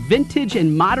selection of vintage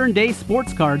and modern-day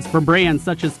sports cards from brands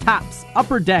such as Topps,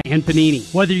 Upper Deck, and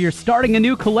Panini. Whether you're starting a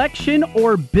new collection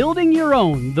or building your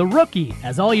own, The Rookie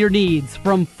has all your needs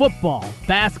from football,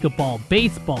 basketball,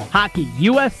 baseball, hockey,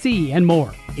 UFC, and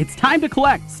more. It's time to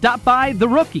collect. Stop by The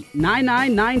Rookie,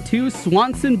 9992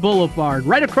 Swanson Boulevard,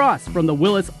 right across from the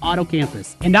Willis Auto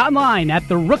Campus, and online at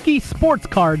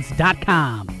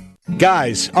therookiesportscards.com.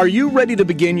 Guys, are you ready to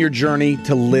begin your journey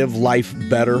to live life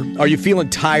better? Are you feeling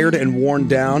tired and worn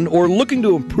down, or looking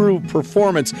to improve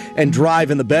performance and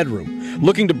drive in the bedroom?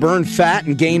 Looking to burn fat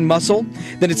and gain muscle?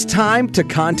 Then it's time to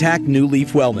contact New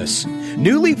Leaf Wellness.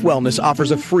 New Leaf Wellness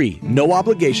offers a free,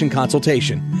 no-obligation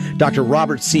consultation. Dr.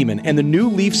 Robert Seaman and the New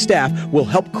Leaf staff will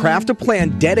help craft a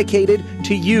plan dedicated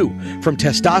to you. From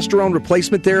testosterone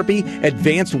replacement therapy,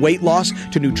 advanced weight loss,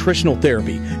 to nutritional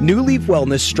therapy, New Leaf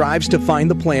Wellness strives to find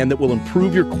the plan that will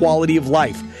improve your quality of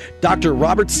life. Dr.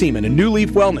 Robert Seaman and New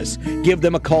Leaf Wellness. Give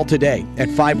them a call today at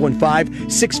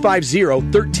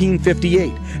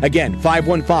 515-650-1358. Again,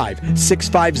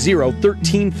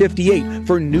 515-650-1358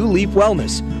 for New Leaf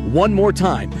Wellness. One more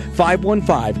time,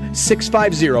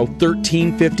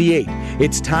 515-650-1358.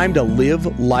 It's time to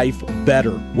live life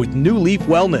better with New Leaf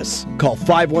Wellness. Call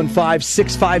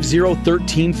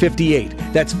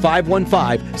 515-650-1358. That's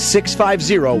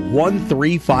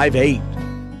 515-650-1358.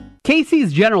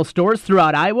 Casey's General Stores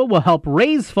throughout Iowa will help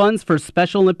raise funds for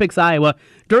Special Olympics Iowa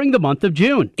during the month of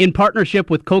June. In partnership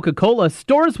with Coca-Cola,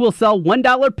 stores will sell $1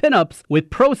 pinups with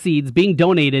proceeds being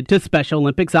donated to Special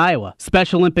Olympics Iowa.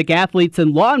 Special Olympic athletes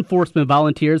and law enforcement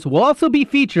volunteers will also be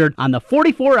featured on the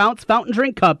 44-ounce fountain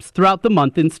drink cups throughout the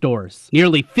month in stores.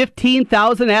 Nearly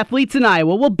 15,000 athletes in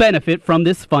Iowa will benefit from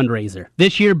this fundraiser.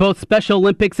 This year, both Special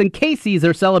Olympics and Casey's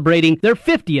are celebrating their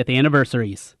 50th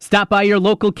anniversaries. Stop by your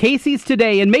local Casey's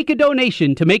today and make a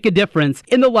donation to make a difference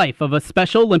in the life of a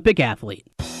Special Olympic athlete.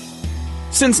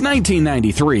 Since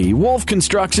 1993, Wolf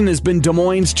Construction has been Des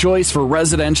Moines' choice for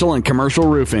residential and commercial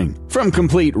roofing. From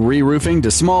complete re-roofing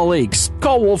to small leaks,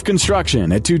 call Wolf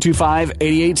Construction at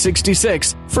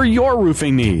 225-8866 for your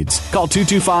roofing needs. Call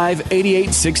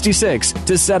 225-8866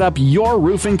 to set up your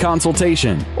roofing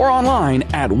consultation or online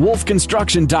at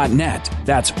wolfconstruction.net.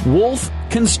 That's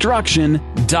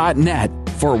wolfconstruction.net.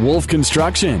 For Wolf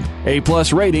Construction, A+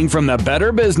 rating from the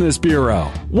Better Business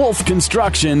Bureau.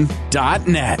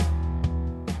 wolfconstruction.net.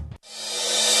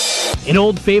 An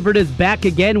old favorite is back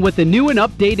again with a new and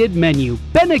updated menu,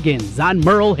 Bennigan's on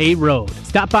Merle Hay Road.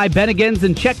 Stop by Bennigan's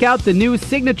and check out the new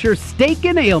signature steak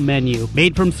and ale menu,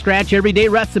 made from scratch everyday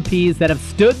recipes that have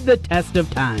stood the test of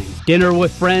time. Dinner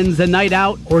with friends, a night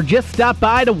out, or just stop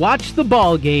by to watch the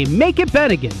ball game, make it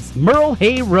Bennigan's, Merle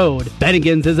Hay Road.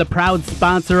 Bennigan's is a proud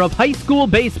sponsor of high school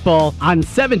baseball on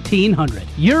 1700.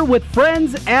 You're with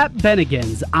friends at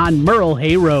Bennigan's on Merle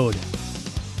Hay Road.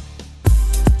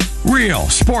 Real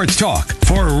sports talk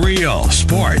for real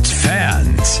sports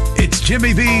fans. It's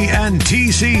Jimmy B and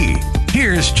TC.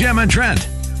 Here's Jim and Trent.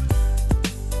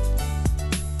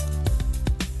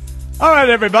 All right,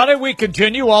 everybody, we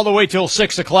continue all the way till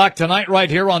 6 o'clock tonight right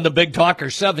here on the Big Talker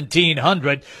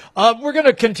 1700. We're going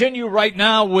to continue right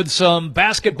now with some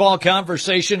basketball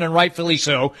conversation, and rightfully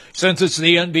so, since it's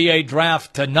the NBA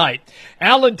draft tonight.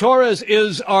 Aaron Torres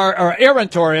is our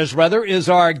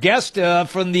guest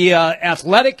from the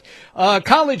Athletic,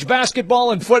 college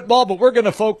basketball and football, but we're going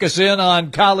to focus in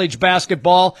on college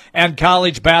basketball and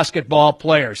college basketball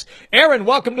players. Aaron,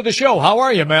 welcome to the show. How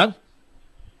are you, man?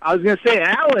 I was going to say,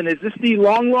 Alan, is this the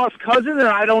long-lost cousin that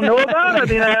I don't know about? I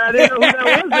mean, I didn't know who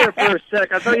that was there for a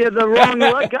sec. I thought you had the wrong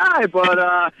guy, but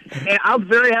I'm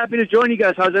very happy to join you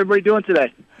guys. How's everybody doing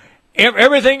today?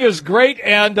 Everything is great,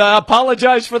 and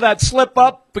apologize for that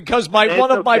slip-up because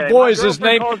one of my boys is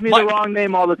named... calls me the wrong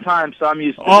name all the time, so I'm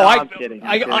used to it. I'm kidding.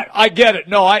 I get it.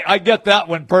 No, I get that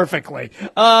one perfectly.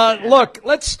 Look,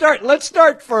 let's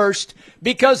start first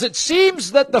because it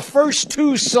seems that the first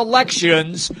two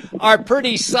selections are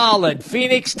pretty solid.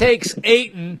 Phoenix takes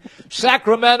Ayton,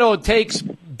 Sacramento takes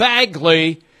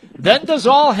Bagley. Then does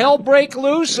all hell break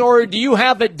loose, or do you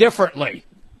have it differently?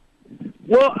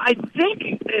 Well, I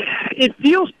think it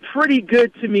feels pretty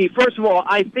good to me. First of all,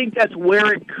 I think that's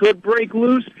where it could break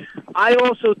loose. I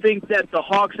also think that the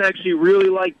Hawks actually really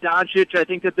like Doncic. I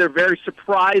think that they're very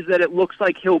surprised that it looks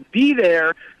like he'll be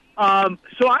there.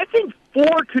 So I think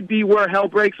 4 could be where hell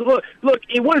breaks. Look,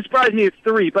 it wouldn't surprise me if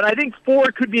 3, but I think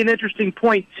 4 could be an interesting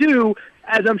point, too,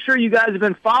 as I'm sure you guys have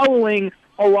been following.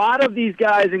 A lot of these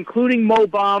guys, including Mo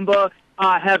Bamba,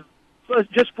 have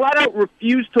just flat-out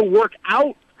refused to work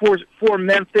out for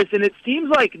Memphis, and it seems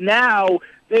like now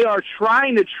they are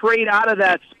trying to trade out of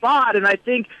that spot, and I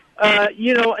think,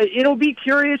 it'll be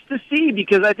curious to see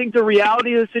because I think the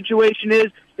reality of the situation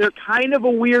is they're kind of a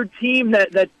weird team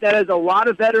that has a lot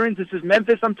of veterans. This is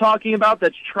Memphis I'm talking about. They're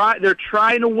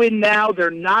trying to win now. They're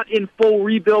not in full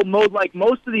rebuild mode like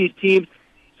most of these teams.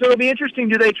 So it'll be interesting.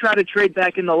 Do they try to trade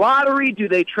back in the lottery? Do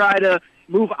they try to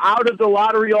move out of the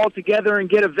lottery altogether and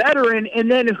get a veteran? And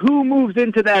then who moves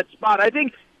into that spot? I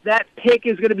think that pick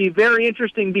is going to be very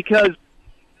interesting because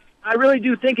I really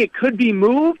do think it could be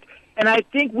moved, and I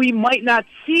think we might not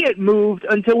see it moved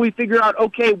until we figure out,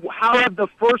 okay, how have the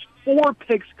first 4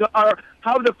 picks or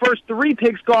how have the first 3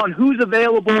 picks gone, who's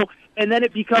available, and then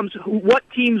it becomes what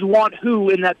teams want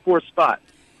who in that 4th spot.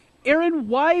 Aaron,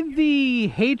 why the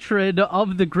hatred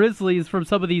of the Grizzlies from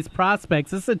some of these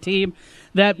prospects? This is a team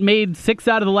that made 6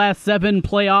 out of the last 7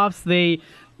 playoffs. They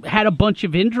had a bunch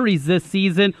of injuries this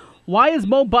season. Why is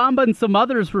Mo Bamba and some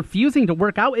others refusing to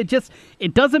work out? It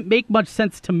doesn't make much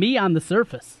sense to me on the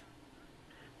surface.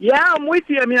 Yeah, I'm with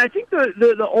you. I mean, I think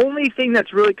the only thing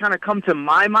that's really kind of come to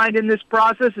my mind in this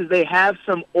process is they have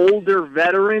some older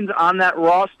veterans on that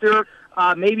roster,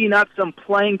 maybe not some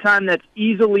playing time that's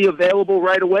easily available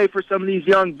right away for some of these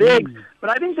young bigs. But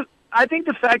I think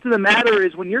the fact of the matter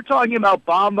is when you're talking about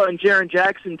Bamba and Jaren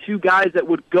Jackson, 2 guys that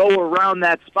would go around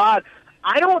that spot,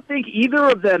 I don't think either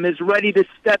of them is ready to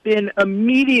step in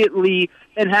immediately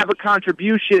and have a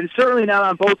contribution, certainly not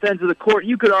on both ends of the court.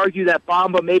 You could argue that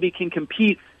Bamba maybe can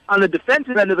compete on the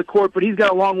defensive end of the court, but he's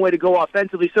got a long way to go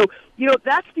offensively. So,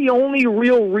 that's the only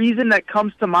real reason that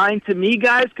comes to mind to me,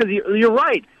 guys, because you're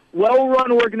right.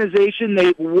 Well-run organization.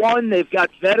 They've won. They've got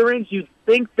veterans. You'd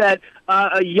think that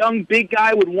a young big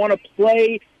guy would want to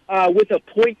play with a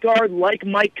point guard like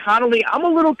Mike Conley. I'm a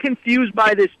little confused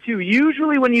by this, too.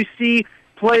 Usually when you see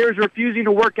players refusing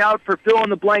to work out for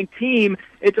fill-in-the-blank team,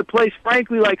 it's a place,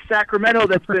 frankly, like Sacramento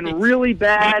that's been really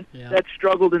bad, that's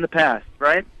struggled in the past,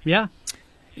 right? Yeah.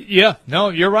 Yeah, no,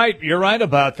 you're right. You're right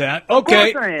about that. Okay.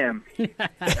 Of course I am.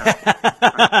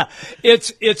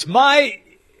 It's my...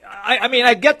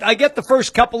 I get the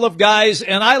first couple of guys,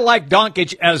 and I like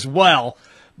Doncic as well.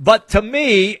 But to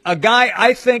me, a guy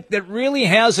I think that really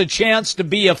has a chance to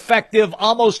be effective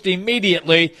almost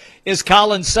immediately is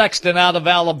Colin Sexton out of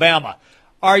Alabama.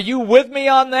 Are you with me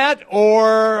on that,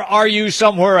 or are you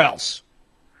somewhere else?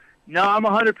 No, I'm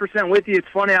 100% with you. It's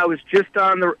funny, I was just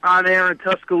on air in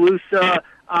Tuscaloosa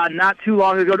not too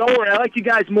long ago. Don't worry, I like you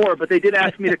guys more, but they did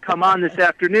ask me to come on this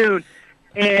afternoon.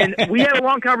 And we had a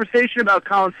long conversation about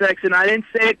Colin Sexton. I didn't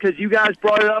say it because you guys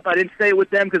brought it up. I didn't say it with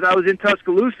them because I was in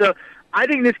Tuscaloosa. I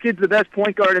think this kid's the best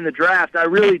point guard in the draft. I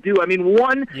really do. I mean,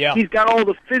 he's got all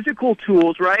the physical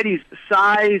tools, right? He's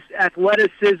size,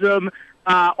 athleticism,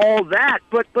 all that.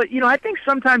 But I think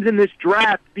sometimes in this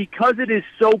draft, because it is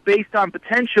so based on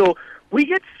potential, we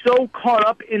get so caught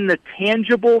up in the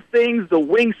tangible things, the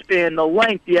wingspan, the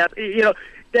length,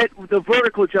 that the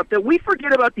vertical jump, that we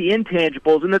forget about the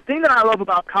intangibles. And the thing that I love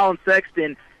about Colin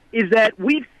Sexton is that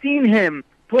we've seen him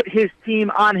put his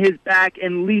team on his back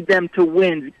and lead them to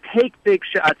wins, take big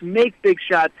shots, make big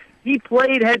shots. He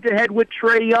played head-to-head with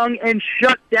Trae Young and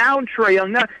shut down Trae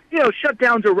Young. Now, shut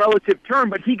down's a relative term,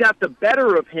 but he got the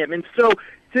better of him. And so,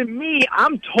 to me,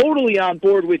 I'm totally on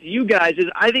board with you guys.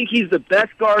 I think he's the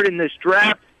best guard in this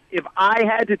draft. If I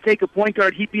had to take a point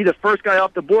guard, he'd be the first guy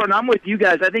off the board, and I'm with you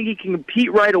guys. I think he can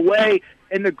compete right away.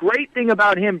 And the great thing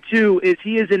about him, too, is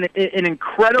he is an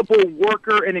incredible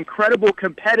worker, an incredible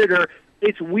competitor.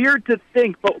 It's weird to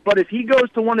think, but if he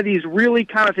goes to one of these really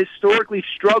kind of historically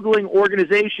struggling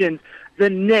organizations, the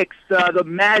Knicks, the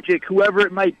Magic, whoever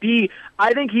it might be,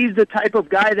 I think he's the type of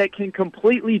guy that can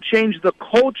completely change the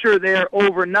culture there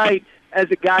overnight as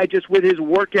a guy just with his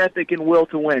work ethic and will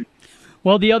to win.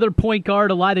 Well, the other point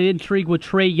guard, a lot of intrigue with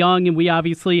Trae Young, and we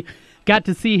obviously got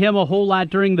to see him a whole lot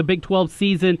during the Big 12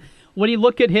 season. When you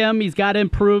look at him, he's got to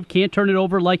improve, can't turn it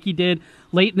over like he did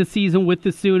late in the season with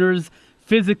the Sooners.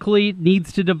 Physically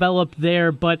needs to develop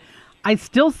there, but I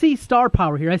still see star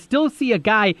power here. I still see a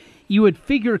guy you would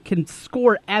figure can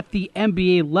score at the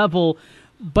NBA level,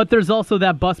 but there's also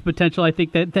that bust potential, I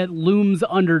think, that looms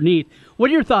underneath. What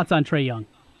are your thoughts on Trae Young?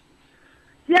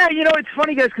 Yeah, it's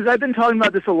funny, guys, because I've been talking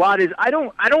about this a lot. I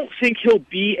don't think he'll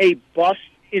be a bust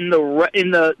in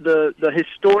the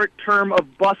historic term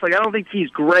of bust. Like, I don't think he's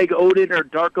Greg Oden or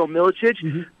Darko Milicic.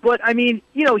 Mm-hmm. But I mean,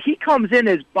 he comes in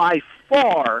as by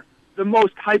far the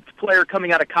most hyped player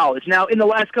coming out of college. Now, in the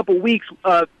last couple of weeks,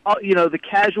 the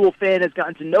casual fan has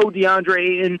gotten to know DeAndre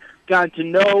Ayton, gotten to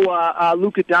know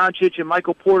Luka Doncic and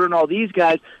Michael Porter and all these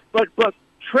guys. But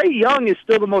Trae Young is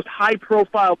still the most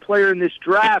high-profile player in this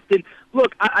draft. And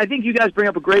look, I think you guys bring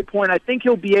up a great point. I think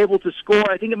he'll be able to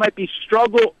score. I think it might be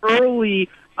struggle early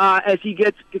as he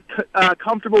gets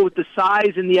comfortable with the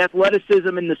size and the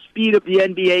athleticism and the speed of the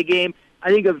NBA game. I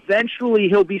think eventually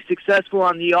he'll be successful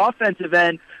on the offensive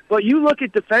end. But you look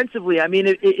at defensively, I mean,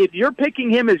 if you're picking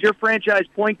him as your franchise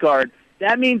point guard,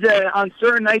 that means that on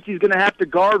certain nights he's going to have to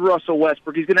guard Russell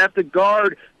Westbrook. He's going to have to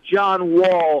guard John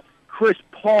Wall, Chris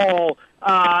Paul,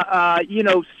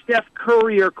 Steph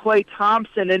Curry or Klay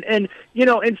Thompson. And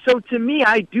so to me,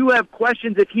 I do have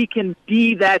questions if he can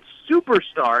be that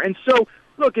superstar. And so,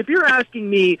 look, if you're asking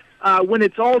me when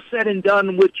it's all said and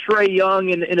done with Trae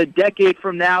Young in a decade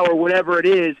from now or whatever it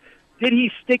is, did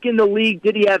he stick in the league?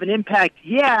 Did he have an impact?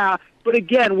 Yeah, but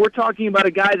again, we're talking about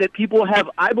a guy that people have,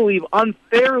 I believe,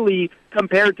 unfairly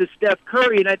compared to Steph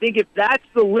Curry, and I think if that's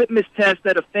the litmus test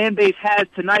that a fan base has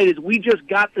tonight is we just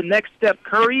got the next Steph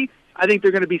Curry, I think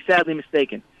they're going to be sadly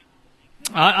mistaken.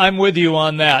 I'm with you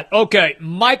on that. Okay,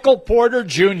 Michael Porter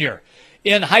Jr.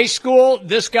 In high school,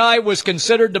 this guy was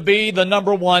considered to be the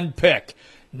number one pick.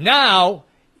 Now,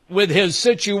 with his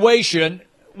situation,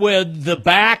 with the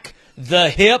back, the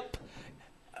hip,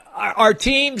 our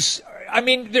teams, I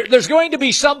mean, there's going to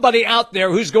be somebody out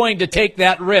there who's going to take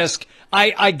that risk.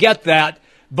 I get that.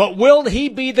 But will he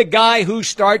be the guy who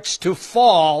starts to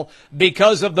fall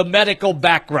because of the medical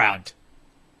background?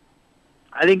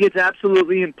 I think it's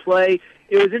absolutely in play.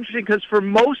 It was interesting because for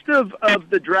most of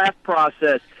the draft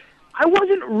process, I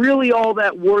wasn't really all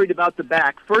that worried about the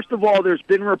back. First of all, there's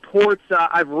been reports,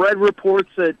 I've read reports,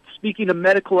 speaking to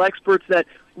medical experts, that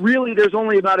really there's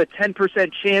only about a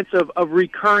 10% chance of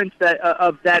recurrence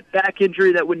of that back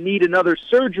injury that would need another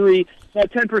surgery.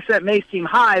 That 10% may seem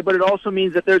high, but it also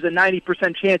means that there's a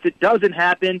 90% chance it doesn't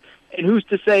happen. And who's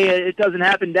to say it doesn't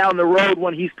happen down the road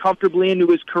when he's comfortably into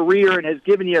his career and has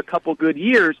given you a couple good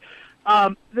years?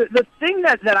 The thing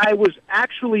that I was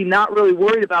actually not really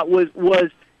worried about was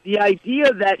the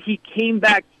idea that he came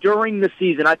back during the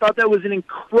season. I thought that was an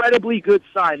incredibly good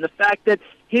sign. The fact that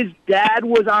his dad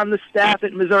was on the staff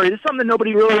at Missouri. This is something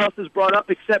nobody really else has brought up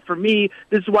except for me.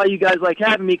 This is why you guys like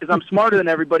having me, because I'm smarter than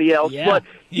everybody else. Yeah. But,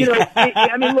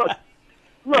 I mean, look,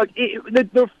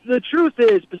 the truth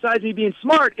is, besides me being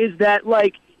smart, is that,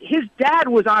 like, his dad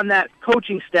was on that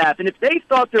coaching staff, and if they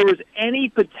thought there was any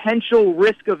potential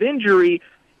risk of injury,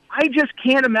 I just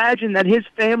can't imagine that his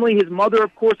family, his mother,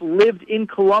 of course, lived in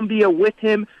Columbia with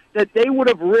him, that they would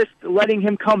have risked letting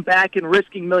him come back and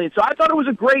risking millions. So I thought it was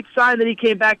a great sign that he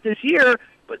came back this year,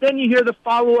 but then you hear the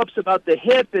follow-ups about the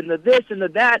hip and the this and the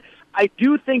that. I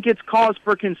do think it's cause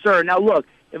for concern. Now, look,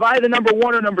 if I had the number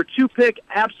 1 or number 2 pick,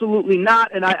 absolutely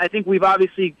not, and I think we've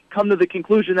obviously come to the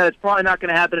conclusion that it's probably not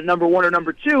going to happen at number 1 or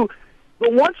number 2.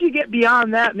 But once you get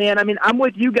beyond that, man, I mean, I'm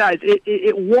with you guys.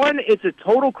 It's a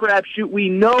total crapshoot. We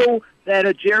know that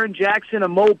a Jaren Jackson, a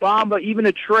Mo Bamba, even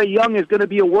a Trae Young is going to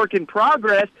be a work in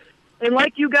progress. And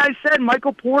like you guys said,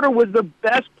 Michael Porter was the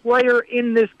best player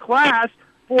in this class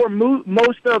for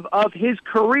most of his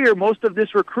career, most of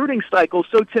this recruiting cycle.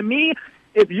 So to me,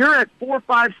 if you're at 4,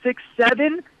 5, 6,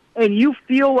 7, and you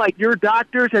feel like your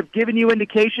doctors have given you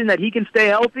indication that he can stay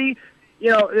healthy,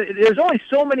 there's only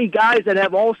so many guys that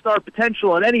have all-star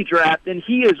potential in any draft, and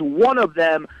he is one of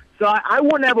them. So I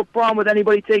wouldn't have a problem with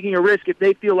anybody taking a risk if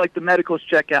they feel like the medicals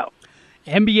check out.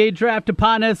 NBA draft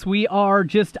upon us. We are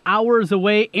just hours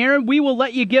away. Aaron, we will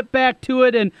let you get back to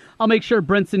it, and I'll make sure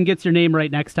Brinson gets your name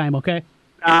right next time, okay?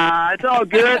 It's all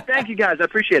good. Thank you, guys. I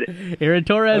appreciate it. Aaron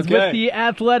Torres with The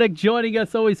Athletic joining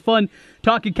us. Always fun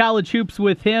talking college hoops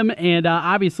with him. And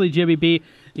obviously, Jimmy B,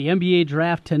 the NBA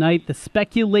draft tonight, the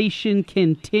speculation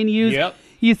continues. Yep.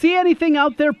 You see anything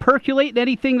out there percolating,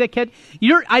 anything that can...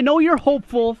 I know you're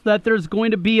hopeful that there's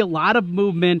going to be a lot of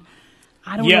movement.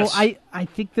 I don't know. I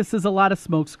think this is a lot of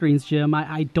smoke screens, Jim.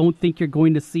 I don't think you're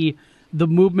going to see the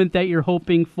movement that you're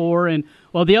hoping for. And,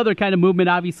 well, the other kind of movement,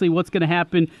 obviously, what's going to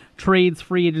happen, trades,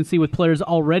 free agency with players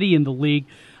already in the league,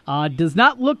 does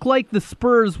not look like the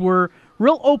Spurs were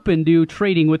real open to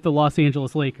trading with the Los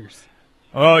Angeles Lakers.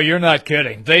 Oh, you're not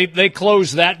kidding. They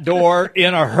closed that door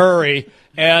in a hurry.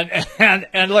 And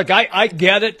look, I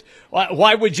get it.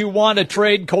 Why would you want to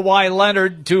trade Kawhi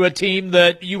Leonard to a team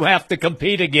that you have to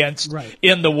compete against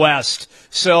in the West?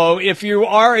 So if you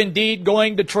are indeed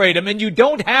going to trade him, and you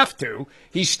don't have to,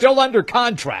 he's still under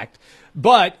contract,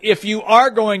 but if you are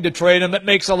going to trade him, it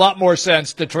makes a lot more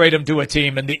sense to trade him to a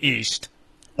team in the East.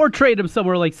 Or trade him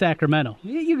somewhere like Sacramento.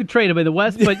 You can trade him in the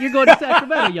West, but you're going to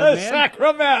Sacramento, young man.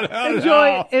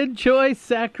 Sacramento. Enjoy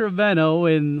Sacramento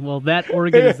and, well, that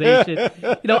organization.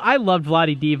 I loved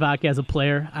Vlade Divac as a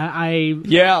player.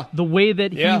 The way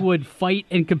that he would fight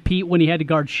and compete when he had to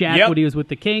guard Shaq when he was with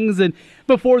the Kings, and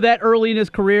before that, early in his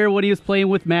career when he was playing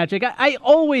with Magic. I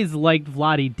always liked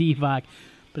Vlade Divac,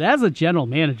 but as a general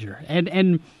manager,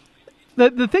 and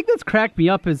the thing that's cracked me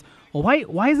up is, well,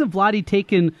 why isn't Vlade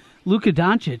taking Luka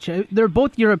Doncic? They're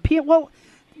both European. Well,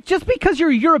 just because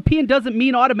you're European doesn't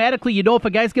mean automatically you know if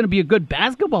a guy's going to be a good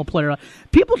basketball player.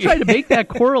 People try to make that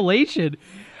correlation.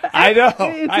 I know.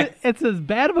 It's as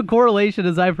bad of a correlation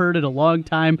as I've heard in a long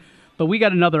time, but we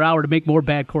got another hour to make more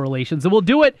bad correlations, and we'll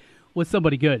do it with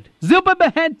somebody good. Zuba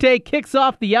Mahente kicks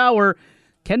off the hour.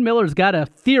 Ken Miller's got a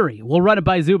theory. We'll run it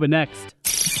by Zuba next.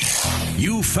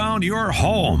 You found your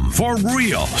home for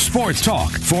real sports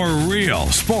talk for real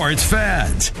sports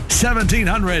fans.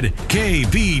 1700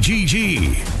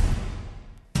 KBGG.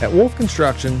 At Wolf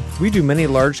Construction, we do many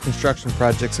large construction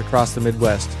projects across the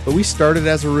Midwest, but we started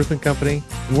as a roofing company,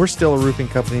 and we're still a roofing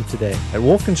company today. At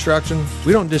Wolf Construction,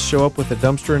 we don't just show up with a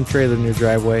dumpster and trailer in your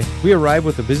driveway. We arrive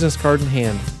with a business card in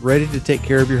hand, ready to take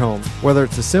care of your home. Whether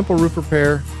it's a simple roof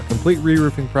repair, a complete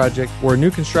re-roofing project, or a new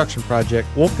construction project,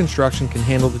 Wolf Construction can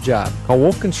handle the job. Call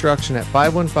Wolf Construction at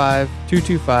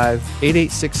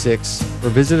 515-225-8866 or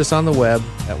visit us on the web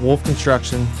at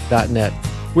wolfconstruction.net.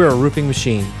 We're a roofing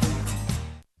machine.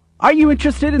 Are you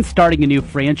interested in starting a new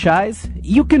franchise?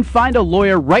 You can find a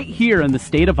lawyer right here in the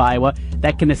state of Iowa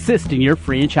that can assist in your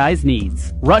franchise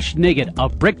needs. Rush Niggett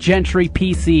of Brick Gentry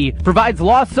PC provides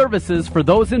law services for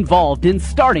those involved in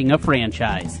starting a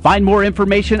franchise. Find more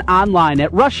information online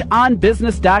at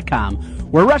rushonbusiness.com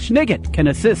where Rush Nigut can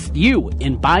assist you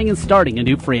in buying and starting a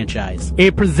new franchise.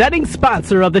 A presenting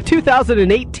sponsor of the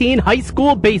 2018 high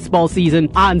school baseball season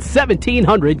on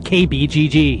 1700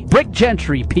 KBGG. Brick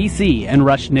Gentry PC and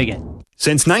Rush Nigut.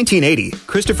 Since 1980,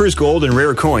 Christopher's Gold and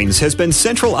Rare Coins has been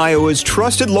Central Iowa's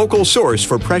trusted local source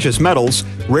for precious metals,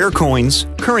 rare coins,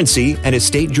 currency, and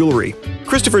estate jewelry.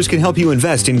 Christopher's can help you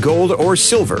invest in gold or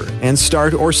silver and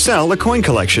start or sell a coin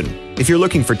collection. If you're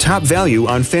looking for top value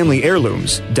on family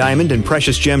heirlooms, diamond and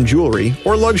precious gem jewelry,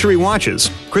 or luxury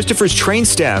watches, Christopher's trained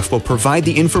staff will provide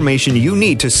the information you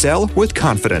need to sell with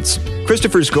confidence.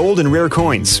 Christopher's Gold and Rare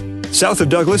Coins, south of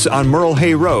Douglas on Merle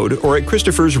Hay Road, or at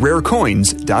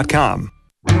Christopher'sRareCoins.com.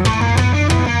 Pour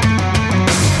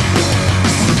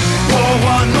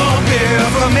one more beer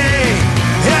for me.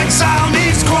 Exile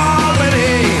meets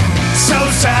quality so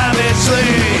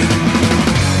savagely.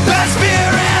 Best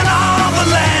beer in all the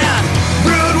land,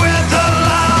 brewed with the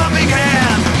loving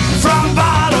hand. From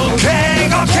bottle,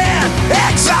 keg, or can,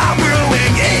 Exile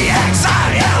Brewing,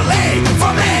 E-X-I-L-E.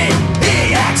 For me,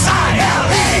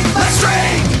 E-X-I-L-E. Let's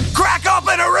drink, crack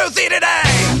open a Ruthie today.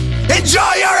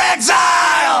 Enjoy your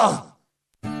exile.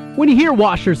 When you hear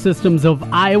Washer Systems of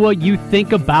Iowa, you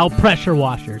think about pressure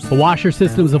washers. The Washer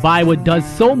Systems of Iowa does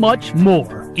so much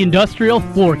more. Industrial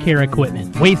floor care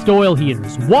equipment, waste oil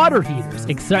heaters, water heaters,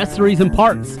 accessories and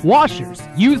parts, washers,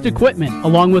 used equipment,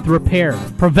 along with repair,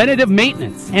 preventative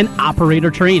maintenance, and operator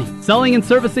training. Selling and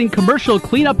servicing commercial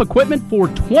cleanup equipment for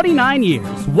 29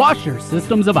 years. Washer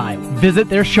Systems of Iowa. Visit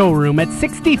their showroom at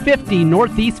 6050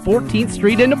 Northeast 14th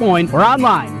Street in Des Moines or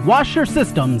online,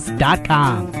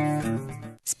 washersystems.com.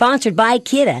 Sponsored by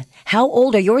Kidde. How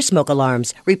old are your smoke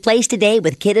alarms? Replace today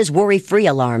with Kidde's worry-free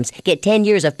alarms. Get 10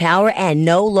 years of power and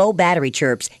no low battery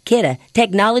chirps. Kidde,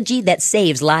 technology that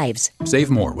saves lives. Save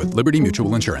more with Liberty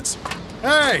Mutual Insurance.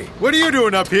 Hey, what are you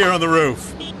doing up here on the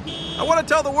roof? I want to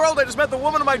tell the world I just met the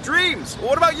woman of my dreams.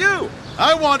 What about you?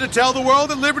 I want to tell the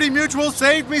world that Liberty Mutual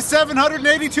saved me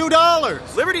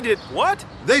 $782. Liberty did what?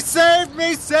 They saved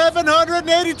me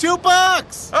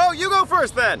 $782. Oh, you go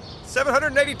first then.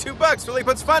 $782 really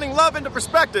puts finding love into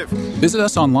perspective. Visit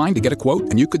us online to get a quote,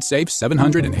 and you could save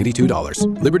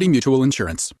 $782. Liberty Mutual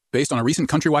Insurance. Based on a recent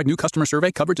countrywide new customer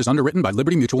survey, coverage is underwritten by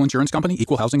Liberty Mutual Insurance Company,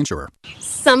 Equal Housing Insurer.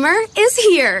 Summer is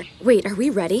here. Wait, are we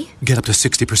ready? Get up to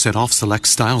 60% off select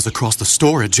styles across the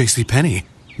store at JCPenney.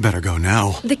 Better go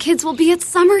now. The kids will be at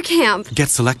summer camp. Get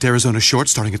select Arizona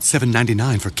shorts starting at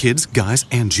 $7.99 for kids, guys,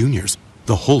 and juniors.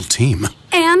 The whole team.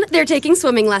 And they're taking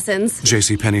swimming lessons.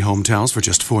 JCPenney home towels for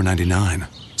just $4.99.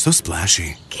 So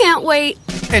splashy. Can't wait.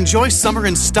 Enjoy summer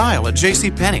in style at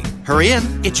JCPenney. Hurry in.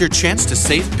 It's your chance to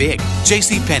save big.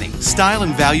 JCPenney. Style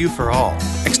and value for all.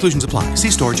 Exclusions apply.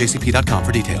 See store jcp.com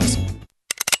for details.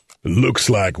 Looks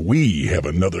like we have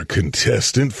another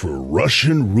contestant for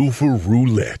Russian Roofer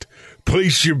Roulette.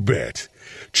 Place your bet.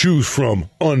 Choose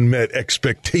from unmet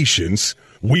expectations,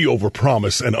 we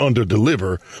overpromise and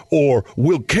underdeliver, or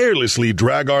we'll carelessly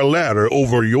drag our ladder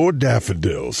over your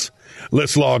daffodils.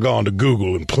 Let's log on to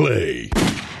Google and play.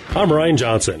 I'm Ryan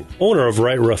Johnson, owner of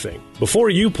Wright Roofing. Before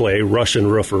you play Russian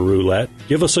Roofer Roulette,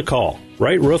 give us a call.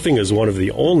 Wright Roofing is one of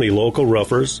the only local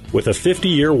roofers with a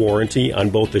 50-year warranty on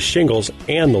both the shingles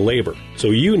and the labor. So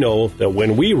you know that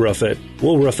when we roof it,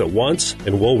 we'll roof it once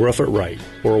and we'll roof it right.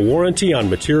 For a warranty on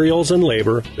materials and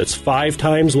labor that's 5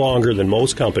 times longer than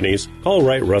most companies, call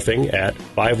Wright Roofing at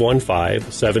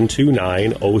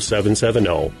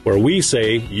 515-729-0770, where we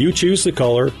say you choose the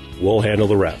color, we'll handle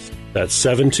the rest. That's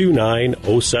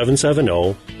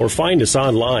 729-0770, or find us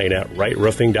online at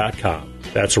wrightroofing.com.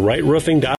 That's wrightroofing.com.